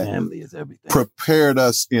had family is everything. Prepared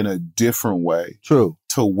us in a different way. True.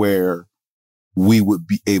 To where we would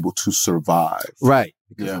be able to survive. Right.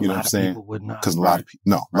 Because you know what I'm saying? Because a lot of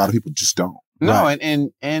people, a lot of people just don't. No,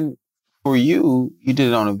 and for you did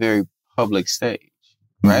it on a very public stage,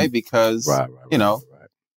 right? Because, you know,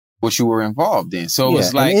 what you were involved in. So it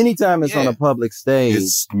was like, anytime it's on a public stage,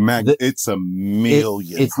 it's a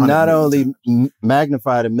million. It's not only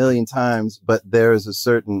magnified a million times, but there's a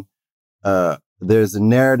certain, there's a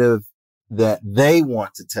narrative that they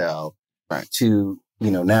want to tell to,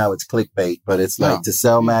 you know, now it's clickbait, but it's like to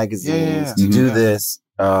sell magazines, to do this.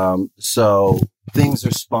 So things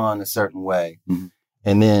are spun a certain way.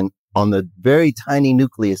 And then on the very tiny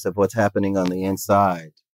nucleus of what's happening on the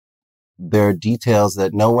inside, there are details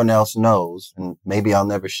that no one else knows, and maybe I'll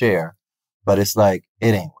never share, but it's like,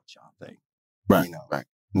 it ain't what y'all think. Right. You know,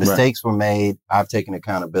 mistakes were made. I've taken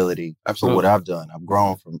accountability for what I've done. I've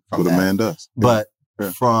grown from what that. a man does. But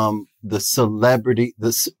from the celebrity,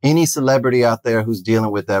 any celebrity out there who's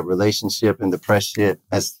dealing with that relationship and the press shit,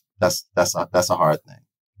 that's a hard thing.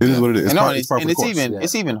 It is what it is.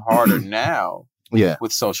 It's even harder now.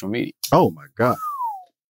 With social media. Oh my God.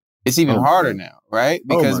 It's even harder now, right?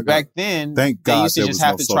 Because back then, they used to just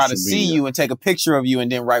have to try to see you and take a picture of you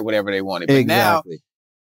and then write whatever they wanted. But now,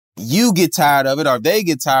 you get tired of it or they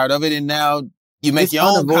get tired of it, and now you make your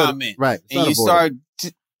own comment. Right. And you start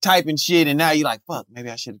typing shit, and now you're like, fuck,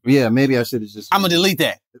 maybe I should have. Yeah, maybe I should have just. I'm going to delete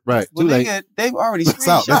that. Right. Well, too late. Nigga, they've already It's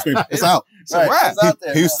out. It's out. It's a wrap. It's out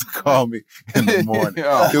there. He used to call me in the morning.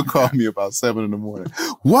 He'll call me about 7 a.m.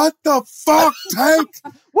 What the fuck, Tank?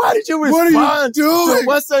 Why did you respond? What are you doing? To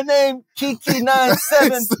what's her name?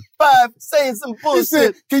 Kiki975 saying some bullshit. He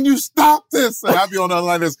said, can you stop this? And I'll be on the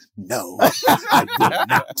line as, no, I did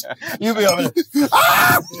not. You be on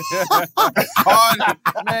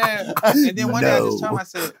man. And then one day I just told him,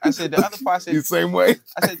 I said, the other part, I said, the same way.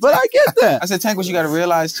 I said, but I get that. I said, Tank, what you got to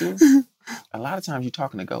realize too, a lot of times you're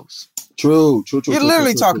talking to ghosts. True. You're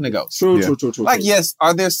literally talking to ghosts. True. Like, yes,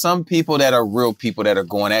 are there some people that are real people that are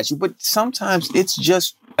going at you, but sometimes it's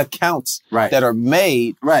just accounts that are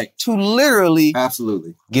made to literally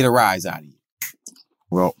get a rise out of you.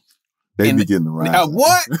 Well, they be getting a rise.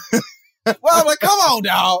 What? Well, I'm like, come on,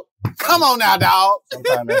 dog. Come on now, dog.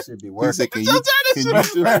 Sometimes that should be worth it. Can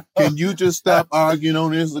you just stop arguing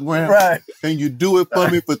on Instagram? Right. Can you do it for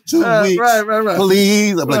me for 2 weeks? Right.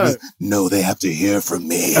 Please. I'm like, no, they have to hear from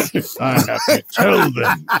me. I have to tell them.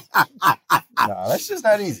 No, that's just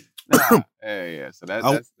not easy. Yeah. So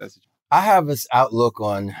that's. I have this outlook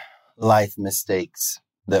on life mistakes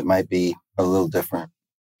that might be a little different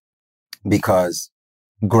because,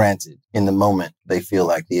 granted, in the moment, they feel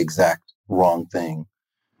like the exact wrong thing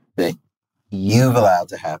that you've allowed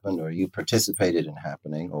to happen or you participated in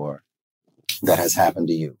happening or that has happened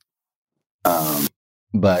to you.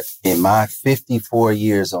 But in my 54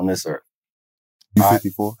 years on this earth, you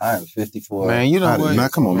 54? I am 54. Man, you know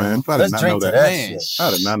what? Come on, man. I did not know that.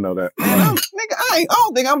 I did not know that. Nigga, I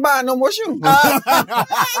don't think I'm buying no more shoes.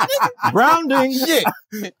 Grounding. Shit.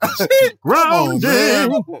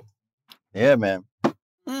 Grounding. Yeah, man.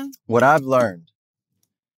 What I've learned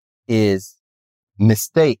is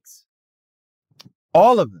mistakes,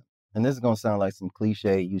 all of them. And this is going to sound like some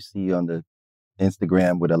cliche you see on the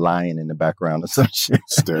Instagram with a lion in the background or some shit.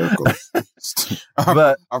 Hysterical.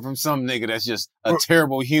 But or from some nigga that's just a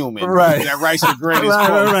terrible human. Right. That writes the greatest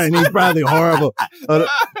quotes. Right. And he's probably horrible. What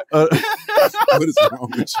is wrong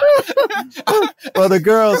with you? Or the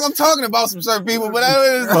girls. I'm talking about some certain people, but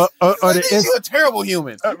you're a terrible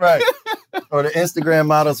human. Right. Or the Instagram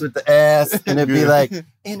models with the ass, and it'd be like,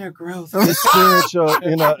 inner growth is spiritual.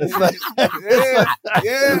 You know, it's like,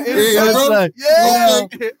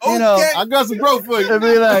 you know, I got some growth for you. It'd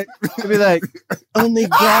be like, only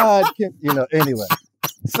God can, you know, anyway.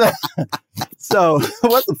 So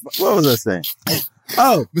what was I saying?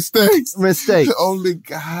 Oh, mistakes. Only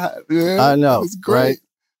God. Yeah, I know. That's great. Right?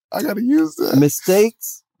 I got to use that.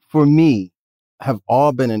 Mistakes for me have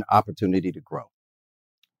all been an opportunity to grow.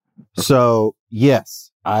 So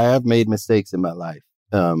yes, I have made mistakes in my life.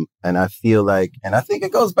 And I feel like, and I think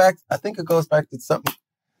it goes back to something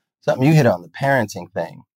you hit on, the parenting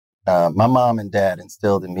thing. My mom and dad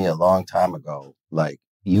instilled in me a long time ago, like,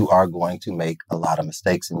 you are going to make a lot of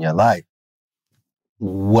mistakes in your life.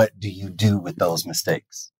 what do you do with those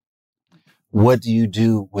mistakes? What do you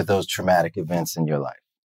do with those traumatic events in your life?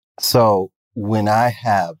 So when I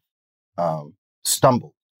have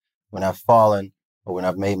stumbled, when I've fallen, or when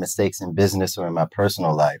I've made mistakes in business or in my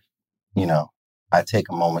personal life, you know, I take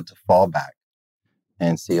a moment to fall back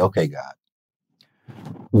and see, okay, God,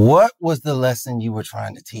 what was the lesson you were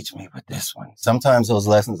trying to teach me with this one? Sometimes those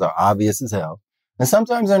lessons are obvious as hell, and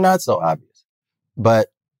sometimes they're not so obvious. But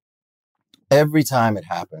every time it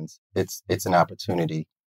happens, it's an opportunity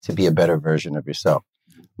to be a better version of yourself.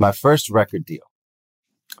 My first record deal,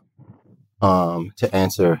 to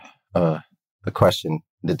answer a question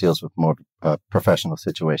that deals with more professional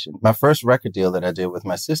situation. My first record deal that I did with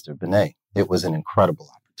my sister, Benét, it was an incredible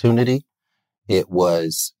opportunity. It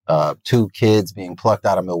was 2 kids being plucked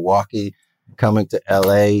out of Milwaukee, coming to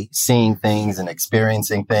LA, seeing things and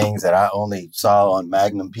experiencing things that I only saw on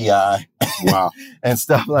Magnum PI. Wow. And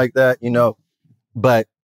stuff like that, you know. But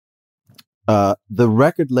the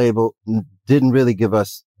record label didn't really give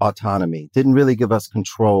us autonomy, didn't really give us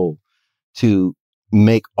control to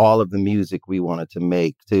make all of the music we wanted to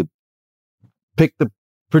make, to pick the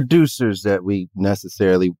producers that we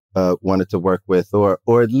necessarily wanted to work with, or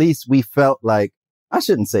at least we felt like, I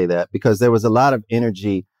shouldn't say that, because there was a lot of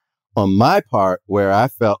energy on my part where I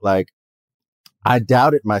felt like I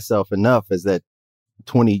doubted myself enough as that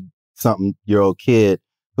 20-something-year-old kid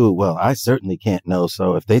who, well, I certainly can't know.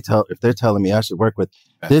 So if they're telling me I should work with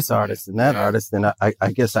this artist and that artist, then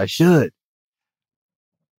I guess I should.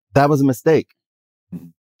 That was a mistake.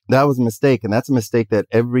 That was a mistake. And that's a mistake that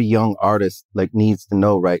every young artist needs to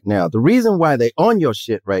know right now. The reason why they on your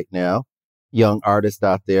shit right now, young artists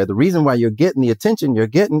out there, the reason why you're getting the attention you're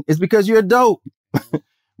getting is because you're dope.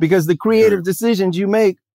 Because the creative decisions you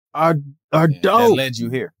make are dope. That led you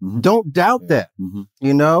here. Don't doubt that.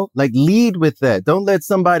 You know, lead with that. Don't let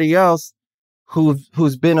somebody else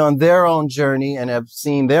who's been on their own journey and have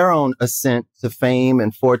seen their own ascent to fame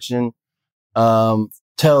and fortune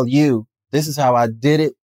tell you, this is how I did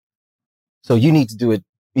it. So you need to do it.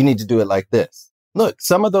 You need to do it like this. Look,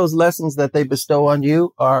 some of those lessons that they bestow on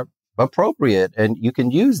you are appropriate and you can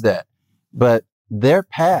use that, but their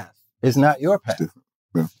path is not your path.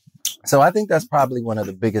 Yeah. So I think that's probably one of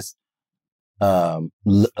the biggest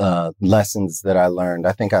lessons that I learned.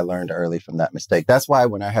 I think I learned early from that mistake. That's why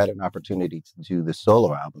when I had an opportunity to do the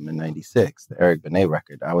solo album in 96, the Eric Benét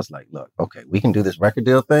record, I was like, look, okay, we can do this record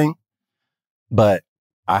deal thing, but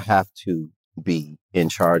I have to be in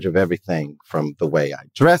charge of everything from the way I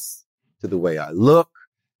dress to the way I look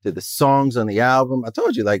to the songs on the album. I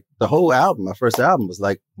told you, the whole album, my first album was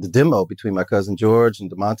like the demo between my cousin George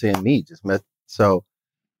and DeMonte and me just met. So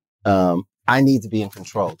I need to be in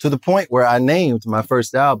control to the point where I named my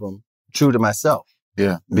first album True to Myself.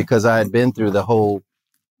 Yeah. Because I had been through the whole,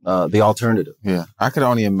 the alternative. Yeah. I could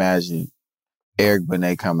only imagine Eric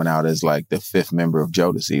Benét coming out as the 5th member of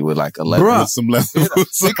Jodeci with 11. Bruh. Some levels.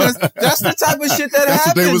 Because that's the type of shit that that's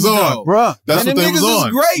happens. What they was on. Bruh. That's what they was on.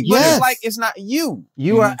 Is great, yes. But it's not you.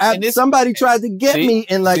 You are somebody tried to get me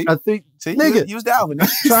in a nigga. Use the album.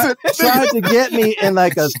 tried to get me in a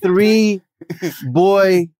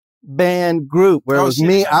 3-boy band group where it was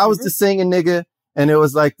me. I was the singing nigga, and it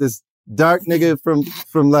was this dark nigga from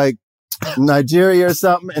Nigeria or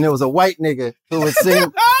something, and it was a white nigga who was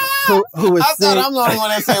singing. Who was I thought I'm the only one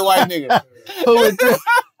that say white nigga.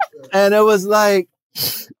 And it was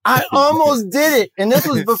I almost did it. And this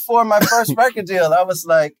was before my first record deal. I was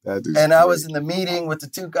and I was in the meeting with the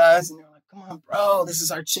 2 guys, and they were like, come on, bro, this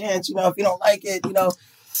is our chance. You know, if you don't like it, you know,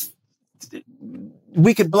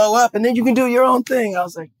 we could blow up and then you can do your own thing. I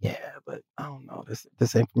was like, yeah, but I don't know.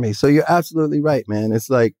 This ain't for me. So you're absolutely right, man.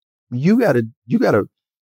 It's you gotta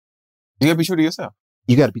be true to yourself.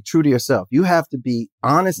 You got to be true to yourself. You have to be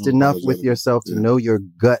honest enough with yourself to know your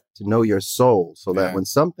gut, to know your soul, so that when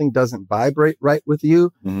something doesn't vibrate right with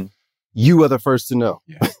you, you are the first to know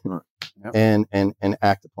and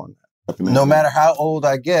act upon that. No matter how old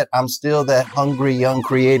I get, I'm still that hungry, young,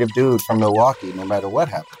 creative dude from Milwaukee, no matter what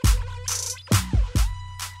happens.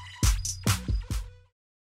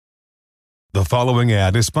 The following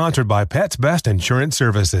ad is sponsored by Pets Best Insurance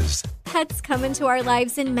Services. Pets come into our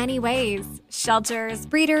lives in many ways. Shelters,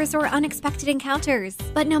 breeders, or unexpected encounters.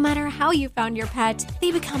 But no matter how you found your pet,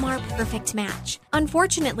 they become our perfect match.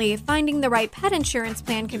 Unfortunately, finding the right pet insurance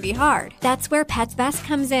plan can be hard. That's where Pets Best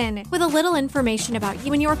comes in. With a little information about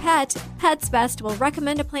you and your pet, Pets Best will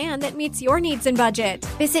recommend a plan that meets your needs and budget.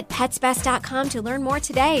 Visit PetsBest.com to learn more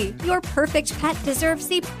today. Your perfect pet deserves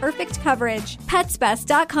the perfect coverage.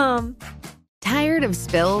 PetsBest.com. Tired of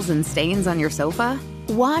spills and stains on your sofa?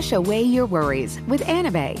 Wash away your worries with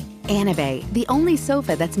Anabay. Anabay, the only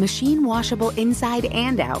sofa that's machine washable inside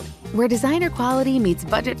and out, where designer quality meets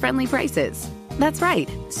budget-friendly prices. That's right,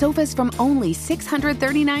 sofas from only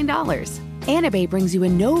 $639. Anabay brings you a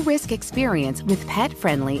no-risk experience with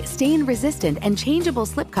pet-friendly, stain-resistant, and changeable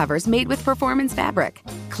slipcovers made with performance fabric,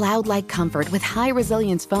 cloud-like comfort with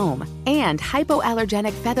high-resilience foam, and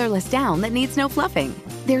hypoallergenic featherless down that needs no fluffing.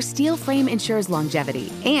 Their steel frame ensures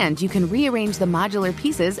longevity, and you can rearrange the modular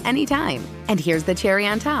pieces anytime. And here's the cherry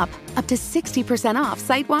on top, up to 60% off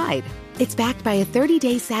site-wide. It's backed by a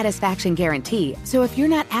 30-day satisfaction guarantee, so if you're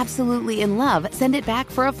not absolutely in love, send it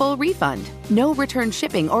back for a full refund. No return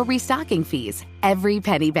shipping or restocking fees. Every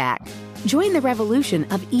penny back. Join the revolution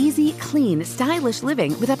of easy, clean, stylish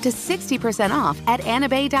living with up to 60% off at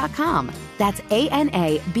anabay.com. That's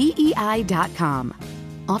ANABEI.com.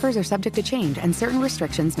 Offers are subject to change and certain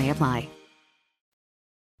restrictions may apply.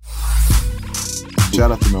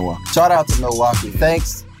 Shout out to Milwaukee. Shout out to Milwaukee.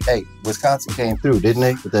 Thanks. Hey, Wisconsin came through, didn't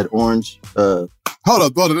they? With that orange. Hold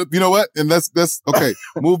up. You know what? And that's okay.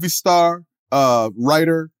 Movie star,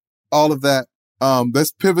 writer, all of that.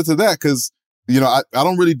 Let's pivot to that because, I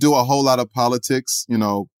don't really do a whole lot of politics,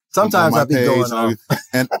 Sometimes I be going on.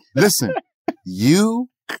 And listen, you,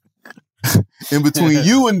 in between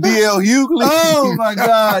you and DL Hughley. Oh my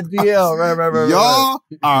God, DL. Right. Y'all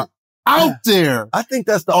are out there. I think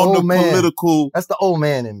that's the old man. Political. That's the old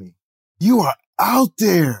man in me. You are out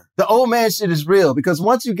there. The old man shit is real because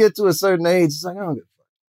once you get to a certain age, it's like, I don't give a fuck.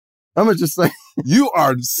 I'm gonna just say. You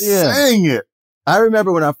are saying it. I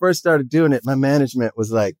remember when I first started doing it, my management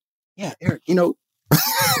was like, yeah, Eric,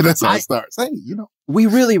 that's how I start saying, we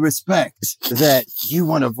really respect that you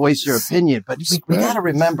want to voice your opinion, but we got to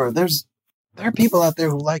remember there are people out there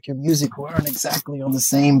who like your music who aren't exactly on the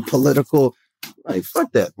same political, like,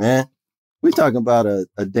 fuck that, man. We're talking about a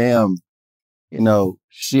damn,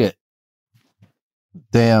 shit.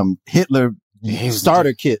 Damn Hitler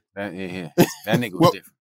starter kit. That nigga was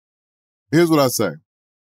different. Here's what I say.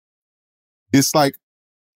 It's like,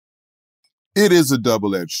 it is a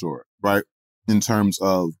double-edged sword, right? In terms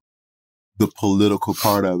of the political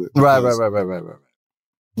part of it. Right.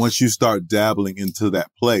 Once you start dabbling into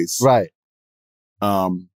that place. Right.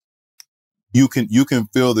 You can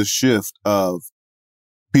feel the shift of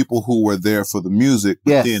people who were there for the music,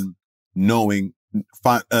 but then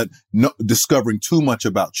discovering too much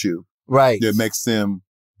about you. Right. That makes them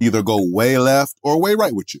either go way left or way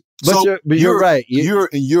right with you. But you're right.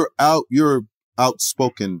 You're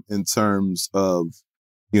outspoken in terms of,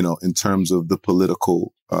 in terms of the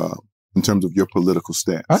political, in terms of your political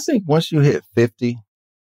stance. I think once you hit 50,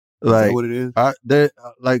 like, is that what it is?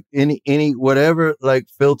 Like any whatever like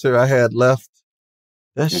filter I had left,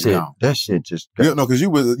 that shit just got. No, because you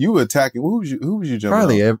were attacking. Who was you jumping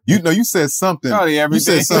probably on? You said something. Probably every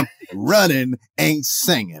day. You said something. Running ain't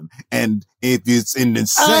singing, and if it's in the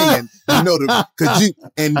singing,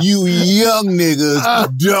 you young niggas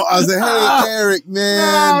don't. I said, hey Eric,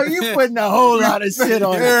 man, no, you putting a whole lot of shit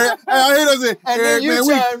on Eric. I said, Eric, man,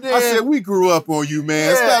 I said we grew up on you,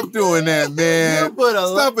 man. Yeah. Stop doing that, man.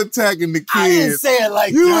 Stop attacking the kids. I didn't say it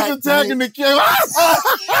like you that. You was attacking the kids.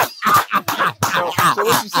 So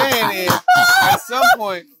what you're saying is, at some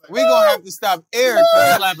point, we gonna have to stop Eric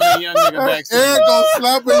from slapping a young nigga backstage. Eric gonna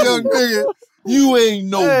slap a young nigga. You ain't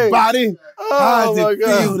nobody. Hey. Oh my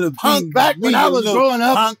God. Punk back when I was growing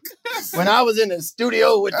up, when I was in the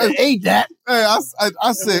studio with the ADAT. Hey,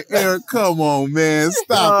 I said, Eric, come on, man.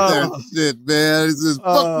 Stop that shit, man. It's just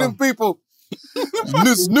fuck them people.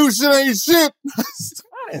 This new shit ain't shit.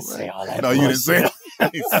 I didn't say all that. No, you didn't say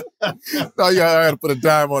that. No, I had to put a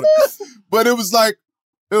dime on it. But it was like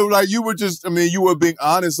you were just, you were being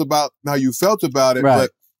honest about how you felt about it. Right.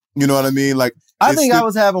 But you know what I mean? Like, I think I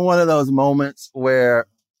was having one of those moments where,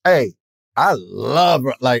 hey, I love,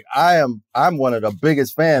 like, I'm one of the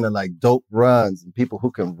biggest fan of like dope runs and people who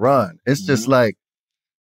can run. It's just like,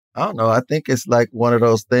 I don't know. I think it's like one of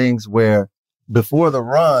those things where before the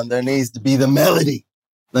run, there needs to be the melody.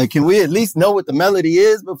 Like, can we at least know what the melody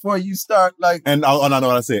is before you start like? And I know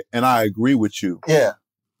what I said. And I agree with you. Yeah.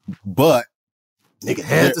 But. Nigga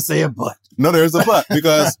had to say a but. No, there's a but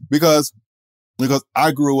because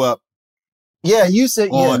I grew up. Yeah, you said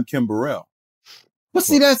on Kim Burrell. But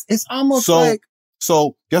see, it's almost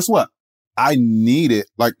So guess what? I needed,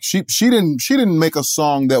 like, she didn't make a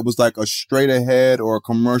song that was like a straight ahead or a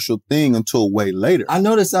commercial thing until way later. I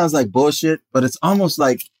know this sounds like bullshit, but it's almost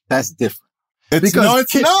like that's different. It's not.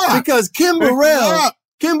 Because Kim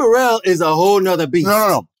Burrell is a whole nother beast.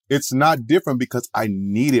 No. It's not different because I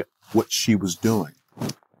needed what she was doing.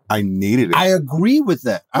 I needed it. I agree with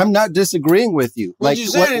that. I'm not disagreeing with you. What you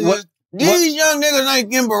saying is these young niggas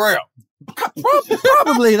ain't Kim Burrell.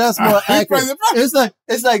 Probably that's more accurate.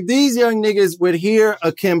 It's like these young niggas would hear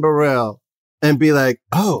a Kim Burrell and be like,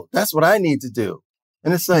 oh, that's what I need to do.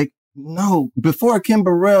 And it's like, no, before Kim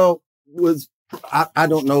Burrell was, I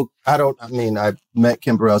don't know. I mean, I met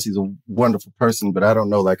Kim Burrell. She's a wonderful person, but I don't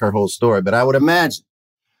know like her whole story. But I would imagine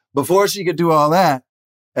before she could do all that,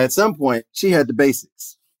 at some point she had the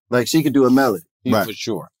basics. Like she could do a melody. Right. For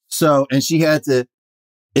sure. So, and she had to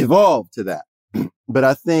evolve to that. But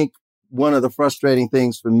I think one of the frustrating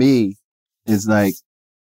things for me is like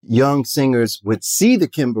young singers would see the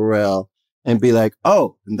Kim Burrell and be like,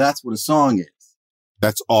 oh, and that's what a song is.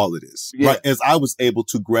 That's all it is. Yeah. Right. As I was able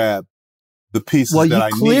to grab the pieces that I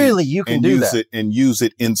need. Clearly you can do that. Use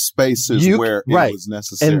it in spaces where it was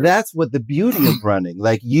necessary. And that's what the beauty of running.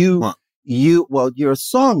 Like you're a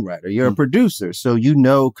songwriter, you're a producer, so you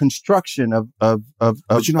know construction of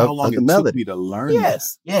but you know how long it melody. took me to learn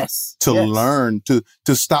Yes. learn to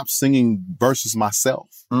stop singing versus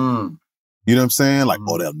myself. You know what I'm saying? Like,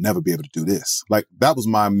 oh, they'll never be able to do this. Like, that was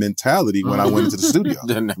my mentality when I went into the studio.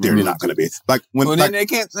 They're not going to be. Like, then they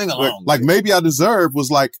can't sing along. Like, Maybe I Deserve was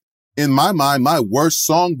like, in my mind, my worst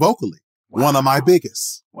song vocally. Wow. One of my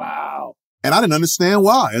biggest. Wow. And I didn't understand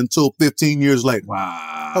why until 15 years later.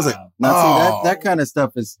 Wow. I was like, see, that kind of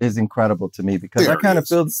stuff is incredible to me because I kind of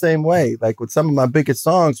feel the same way. Like with some of my biggest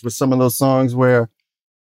songs were some of those songs where,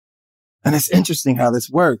 and it's interesting how this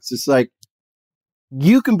works. It's like,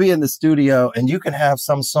 you can be in the studio and you can have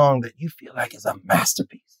some song that you feel like is a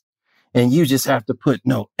masterpiece. And you just have to put,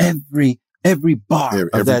 every bar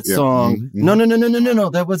of that song. No,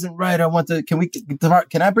 that wasn't right. I want to, can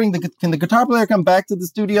the guitar player come back to the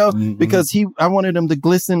studio? Because I wanted him to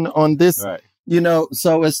glisten on this,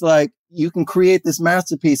 so it's like, you can create this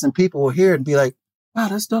masterpiece and people will hear it and be like, wow,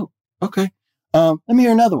 that's dope. Okay. Let me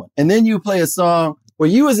hear another one. And then you play a song where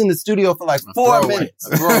you was in the studio for like 4 minutes.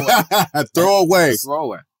 Throw away.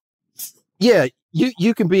 Yeah.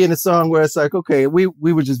 You can be in a song where it's like, okay, we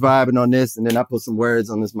were just vibing on this, and then I put some words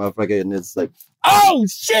on this motherfucker, and it's like, oh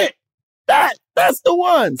shit, that's the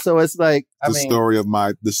one. So it's like the story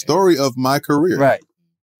of my career. Right.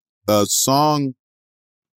 A song,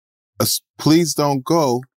 Please Don't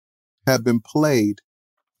Go, have been played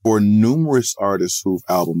for numerous artists whose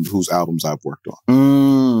albums I've worked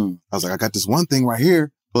on. I was like, I got this one thing right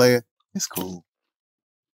here, play it. It's cool.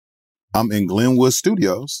 I'm in Glenwood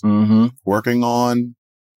Studios working on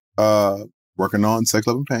Sex,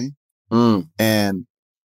 Love, and Pain. And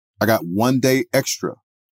I got 1 day extra.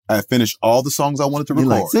 I finished all the songs I wanted to record.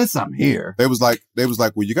 Like, since I'm here. They was like,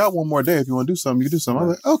 well, you got one more day. If you want to do something, you can do something. I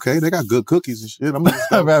was like, okay, they got good cookies and shit. I'm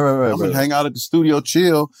gonna hang out at the studio,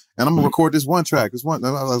 chill, and I'm gonna record this one track. I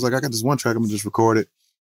was like, I got this one track. I'm gonna just record it.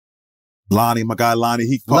 Lonnie, my guy Lonnie,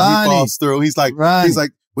 he falls through. He's like,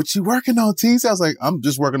 what you working on, Tease? I was like, I'm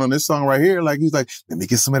just working on this song right here. Like, he's like, let me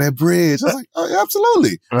get some of that bridge. I was like, oh, yeah,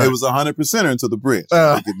 absolutely. Right. It was 100% until the bridge.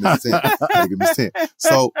 Give me 10.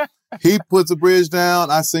 So he puts a bridge down.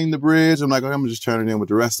 I sing the bridge. I'm like, okay, I'm gonna just turn it in with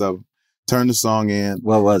the rest of them. Turn the song in.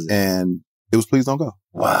 What was it? And it was Please Don't Go.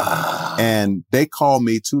 Wow. And they called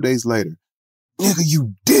me 2 days later. Nigga,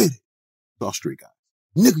 you did it. All street guys.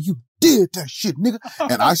 Nigga, you did that shit, nigga.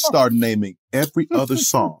 And I started naming every other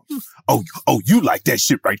song. Oh, you like that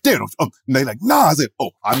shit right there. And they like, nah. I said,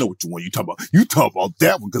 oh, I know what you talking about. You talk about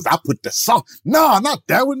that one because I put the song. Nah, not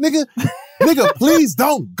that one, nigga. Nigga, Please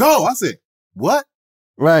Don't Go. I said, what?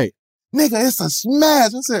 Right. Nigga, it's a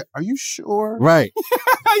smash. I said, are you sure? Right.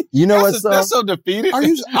 You know what? That's so defeated.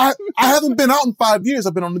 I haven't been out in 5 years.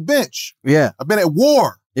 I've been on the bench. Yeah. I've been at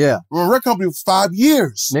war. Yeah. We're in a record company for 5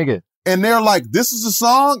 years. Nigga. And they're like, this is a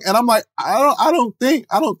song. And I'm like, I don't think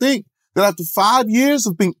that after 5 years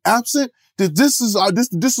of being absent, that this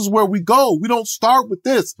is where we go. We don't start with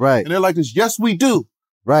this. Right. And they're like this. Yes, we do.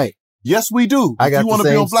 Right. Yes, we do. I got you want to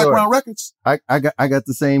be on Black Ground Records? I got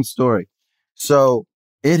the same story. So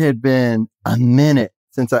it had been a minute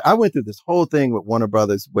since I went through this whole thing with Warner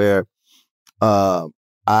Brothers where, we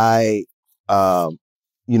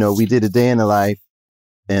did A Day in the Life,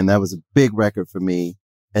 and that was a big record for me.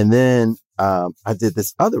 And then I did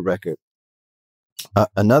this other record,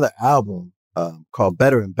 another album called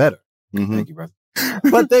Better and Better. Mm-hmm. Thank you, brother.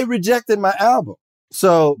 But they rejected my album.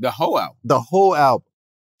 So the whole album.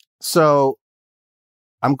 So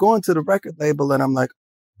I'm going to the record label and I'm like,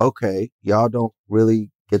 okay, y'all don't really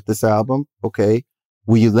get this album. Okay.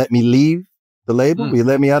 Will you let me leave the label? Will you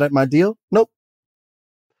let me out at my deal? Nope.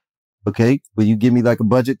 Okay. Will you give me like a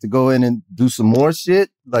budget to go in and do some more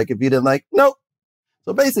shit? Like if you didn't like, nope.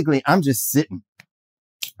 So basically I'm just sitting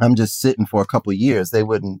for a couple of years. They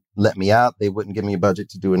wouldn't let me out. They wouldn't give me a budget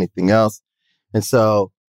to do anything else. And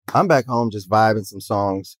so I'm back home just vibing some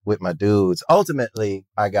songs with my dudes. Ultimately,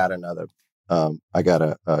 I got a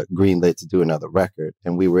green lit to do another record,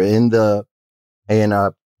 and we were in the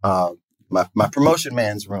A&R, my promotion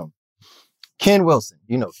man's room. Ken Wilson,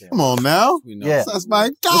 you know Ken. Come on now. Yeah. That's my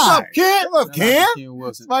guy. What's up, Ken? What's up, Ken? Ken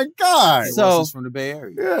Wilson. That's my guy. Ken So- Wilson's from the Bay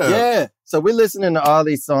Area. Yeah. So we're listening to all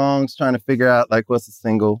these songs, trying to figure out like what's a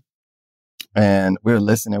single. And we were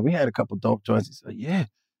listening. We had a couple dope joints. He said,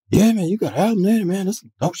 yeah, man, you got an album there, man. There's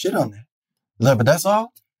some dope shit on there. Like, but that's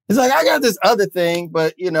all? He's like, I got this other thing,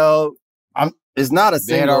 but it's not a They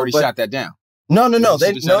single. had already but shot that down. No. They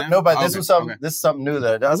just shut down? Nobody. Okay, This was something. okay. This is something new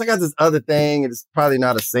that I was like, I got this other thing. It's probably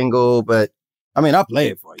not a single, but I mean, I'll play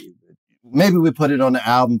it for you. Maybe we put it on the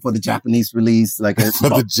album for the Japanese release, like a For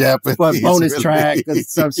the Japanese for a bonus release. track or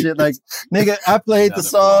some shit. Like, nigga, I played the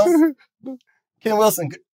song. Ken Wilson,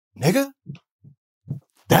 nigga,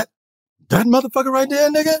 that motherfucker right there,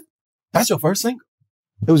 nigga, that's your first single.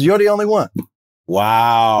 It was You're the Only One.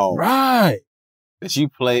 Wow. Right. That you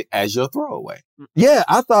play as your throwaway. Yeah,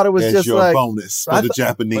 I thought it was As just your like bonus for the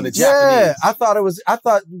Japanese. for the Yeah, Japanese. I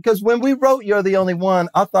thought because when we wrote You're the Only One,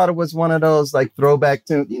 I thought it was one of those like throwback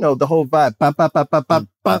tunes, the whole vibe. Ba, ba, ba, ba, ba,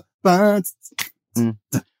 ba, ba.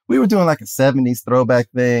 We were doing like a 70s throwback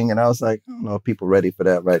thing, and I was like, I don't know if people ready for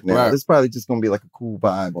that right now. Right. This is probably just gonna be like a cool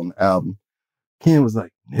vibe on the album. Ken was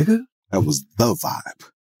like, nigga, That was the vibe.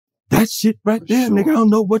 that shit right there, sure. nigga. I don't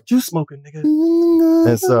know what you smoking, nigga.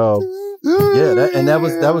 And so, yeah, that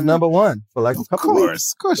was number one for like a couple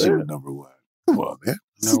weeks. Of course, you were number one. Come on, man.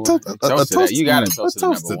 No way. Toast to that. You gotta toast to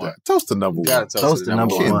toast number to one. that. Toast to number You one. gotta toast to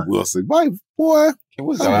number Ken one. Wilson. My boy. Ken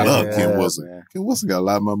Wilson. I love Yeah, Ken Wilson. man. Ken Wilson got a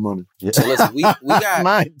lot of my money. Yeah. So listen, we got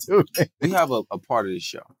Mine too. we have a part of this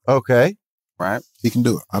show, Okay. right? He can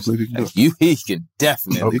do it. I believe he can do it. He can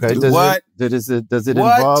definitely Okay. do Does what? Does it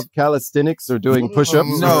What? involve calisthenics or doing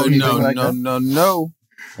push-ups? No, or anything like that? no.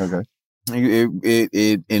 Okay.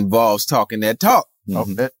 It involves talking that talk.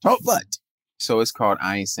 Okay. But so it's called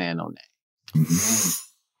I Ain't Saying No Name.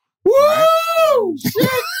 Woo! Shit!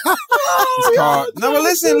 It's called no, but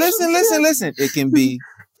listen. It can be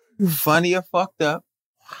funny or fucked up,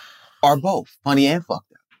 or both, funny and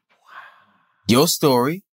fucked up. Your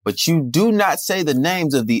story, but you do not say the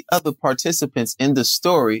names of the other participants in the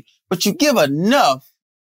story, but you give enough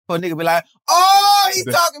for a nigga to be like, oh, he's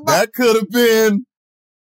talking about. That could have been.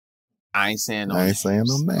 I ain't saying no I ain't names. saying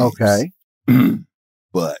no names. Okay.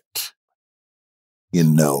 But, you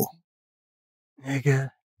know, Nigga.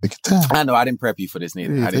 take your time. I know I didn't prep you for this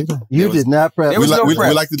neither. Yeah, I didn't. take your time. You did not prep There We was me. no like, prep.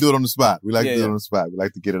 we like to do it on the spot. We like Yeah, to do it yeah. on the spot. We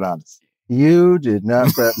like to get it honest. You did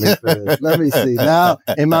not prep me for this. Let me see. Now,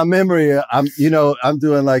 in my memory, I'm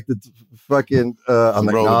doing like the fucking, I'm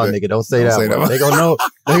like, Roll nah, with it. nigga, don't say Don't that say that one. one. They gonna know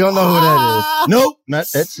who that is. Nope, not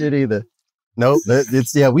that shit either. Nope,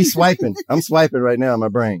 we swiping. I'm swiping right now in my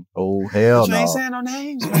brain. Oh, hell But you no. ain't saying no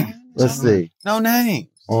names, man. Let's see. No names.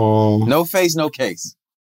 No. No face, no case.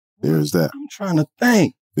 There's that. I'm trying to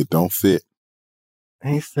think. It don't fit.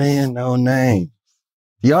 Ain't saying no name.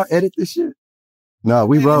 Y'all edit this shit? No,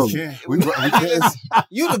 we roll. We can't.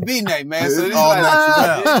 You the B name, man. So It's this all like,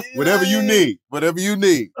 natural. Whatever you need. Whatever you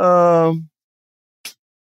need.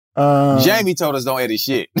 Jamie told us don't edit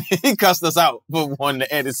shit. He cussed us out for wanting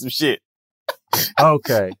to edit some shit.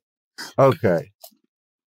 Okay. I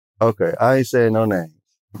ain't saying no names.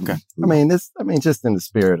 Okay. I mean, just in the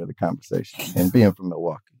spirit of the conversation and being from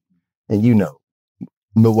Milwaukee. And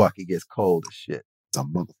Milwaukee gets cold as shit. It's a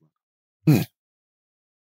motherfucker.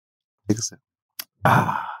 Take a sip.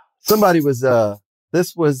 Somebody was, I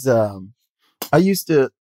used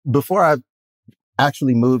to, before I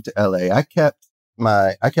actually moved to LA, I kept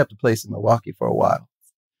a place in Milwaukee for a while.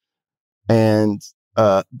 And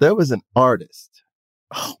there was an artist.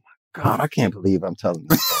 Oh my God, I can't believe I'm telling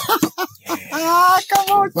you. Come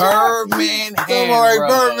on, Birdman Come hand on, rub.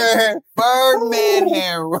 Birdman. Birdman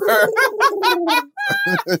hand rub.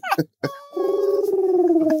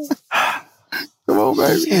 Come on,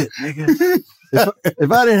 baby. Shit, nigga.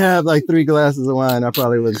 If I didn't have like 3 glasses of wine, I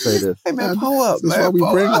probably wouldn't say this. Hey man, pull up, That's man. why we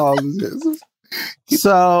pull bring up. all this.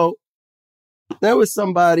 So there was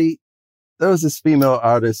this female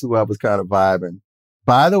artist who I was kind of vibing.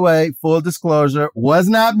 By the way, full disclosure, was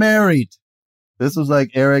not married. This was like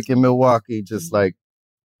Eric in Milwaukee, just like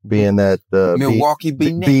being that Milwaukee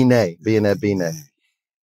being that B-Nay.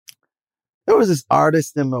 There was this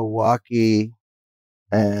artist in Milwaukee,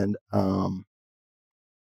 and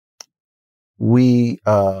we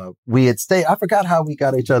had stayed. I forgot how we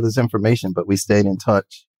got each other's information, but we stayed in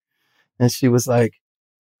touch. And she was like,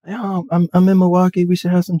 "Yo, I'm in Milwaukee. We should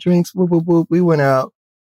have some drinks." Whoop, whoop, whoop. We went out.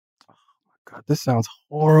 Oh my God, this sounds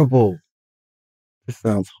horrible. This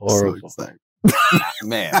sounds horrible. So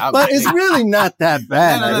Man, but it's really not that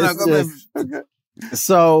bad. No. Go ahead.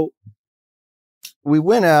 So we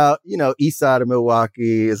went out, east side of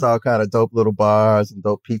Milwaukee. It's all kind of dope little bars and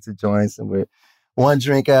dope pizza joints, and we're one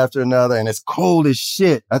drink after another, and it's cold as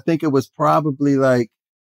shit. I think it was probably like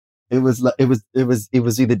it was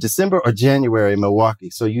either December or January in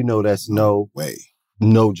Milwaukee. So that's no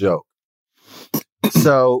joke.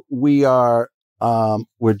 So we're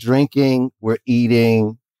drinking, we're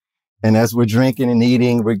eating. And as we're drinking and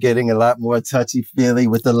eating, we're getting a lot more touchy-feely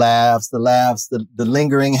with the laughs, the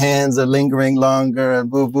lingering hands are lingering longer, and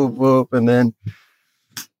boop, boop, boop. And then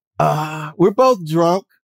we're both drunk,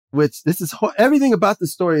 which everything about the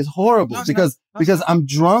story is horrible because I'm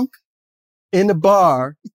drunk in the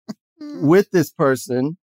bar with this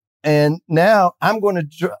person. And now I'm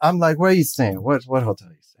like, where are you staying? What hotel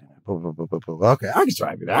are you staying at? Boop, boop, boop, boop, boop. Okay, I can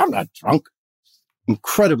drive you there. I'm not drunk.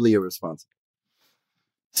 Incredibly irresponsible.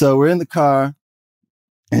 So we're in the car,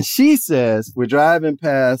 and she says, we're driving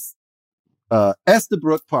past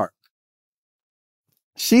Estabrook Park.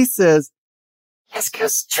 She says, let's go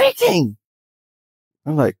streaking.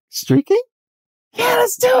 I'm like, streaking? Yeah,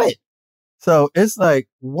 let's do it. So it's like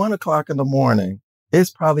 1:00 in the morning. It's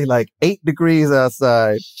probably like 8 degrees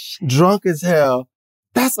outside, drunk as hell.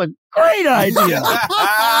 That's a great idea.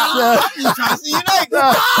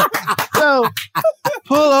 So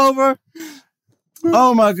pull over.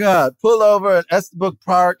 Oh my God. Pull over at Estabrook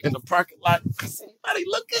Park in the parking lot. Is anybody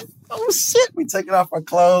looking? Oh shit. We taking off our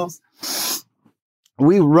clothes.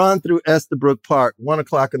 We run through Estabrook Park,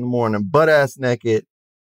 1:00 in the morning, butt ass naked.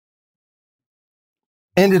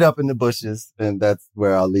 Ended up in the bushes, and that's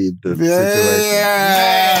where I'll leave the situation.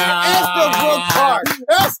 Yeah. Estabrook Park.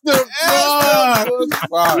 Estabrook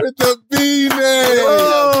Park. With the B-name.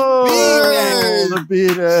 Oh, the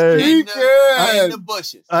B-name. In the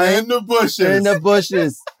bushes. In the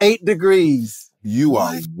bushes. 8 degrees. You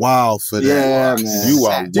are wild for that. Yeah, man. You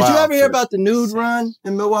are wild. Did you ever hear about the nude run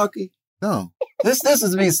in Milwaukee? No. This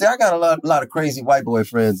is me. See, I got a lot of crazy white boy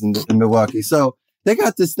friends in Milwaukee. So they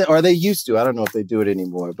got this thing, or they used to. I don't know if they do it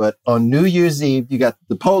anymore. But on New Year's Eve, you got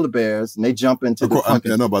the polar bears, and they jump into I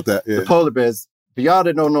know about that. Yeah. The polar bears. For y'all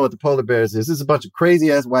that don't know what the polar bears is, this is a bunch of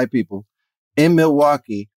crazy ass white people in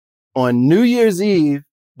Milwaukee. On New Year's Eve,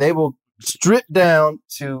 they will strip down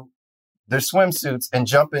to their swimsuits and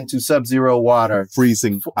jump into sub-zero water.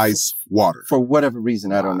 Freezing ice water. For whatever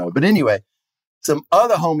reason, I don't know. But anyway, some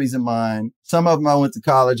other homies of mine, some of them I went to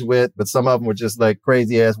college with, but some of them were just like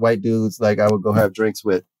crazy ass white dudes like I would go have drinks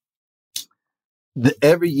with.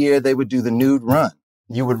 Every year they would do the nude run.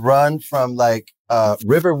 You would run from like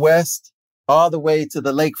River West all the way to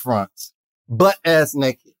the lakefront, butt ass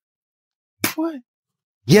naked. What?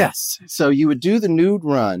 Yes. So you would do the nude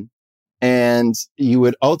run, and you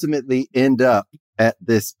would ultimately end up at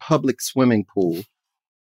this public swimming pool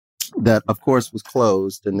that, of course, was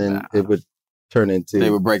closed, and then it would turn into... They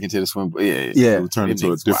would break into the swim pool. Yeah. It would turn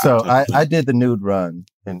into a different... So I did the nude run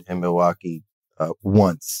in Milwaukee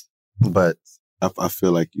once, but... I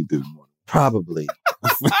feel like you did more. Probably.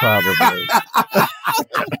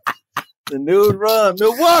 The nude run,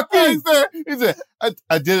 Milwaukee! He said,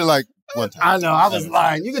 I did it like one time. I know, I was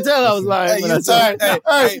lying. You can tell I was lying.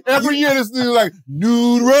 Hey, every year this dude like,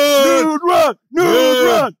 nude run!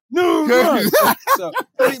 So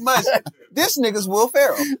pretty much, this nigga's Will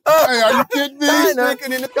Ferrell. Hey, are you kidding me? Are you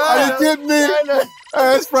kidding me? Hey,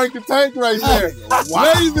 that's Frank the Tank right there.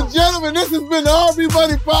 Wow. Ladies and gentlemen, this has been the R&B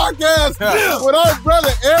Money Podcast with our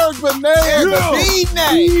brother Eric Benét. The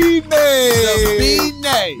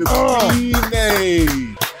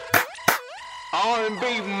B-Name.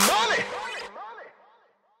 R&B Money.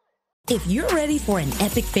 If you're ready for an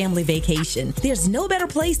epic family vacation, there's no better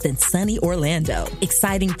place than sunny Orlando.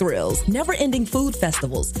 Exciting thrills, never-ending food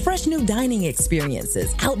festivals, fresh new dining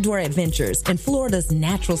experiences, outdoor adventures, and Florida's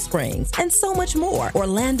natural springs, and so much more.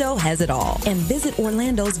 Orlando has it all. And Visit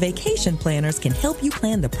Orlando's vacation planners can help you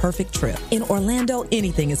plan the perfect trip. In Orlando,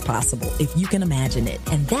 anything is possible if you can imagine it.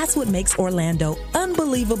 And that's what makes Orlando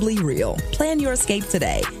unbelievably real. Plan your escape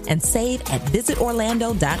today and save at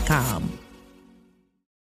visitorlando.com.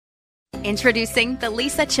 Introducing the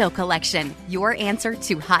Lisa Chill Collection, your answer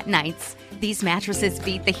to hot nights. These mattresses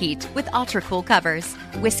beat the heat with ultra-cool covers,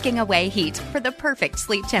 whisking away heat for the perfect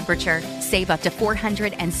sleep temperature. Save up to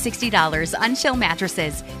 $460 on Chill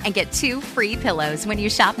mattresses and get 2 free pillows when you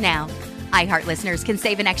shop now. iHeart listeners can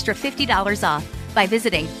save an extra $50 off by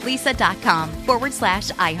visiting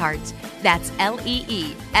lisa.com/iHeart. That's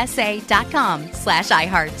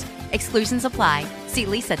LEESA.com/iHeart. Exclusions apply. See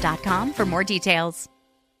lisa.com for more details.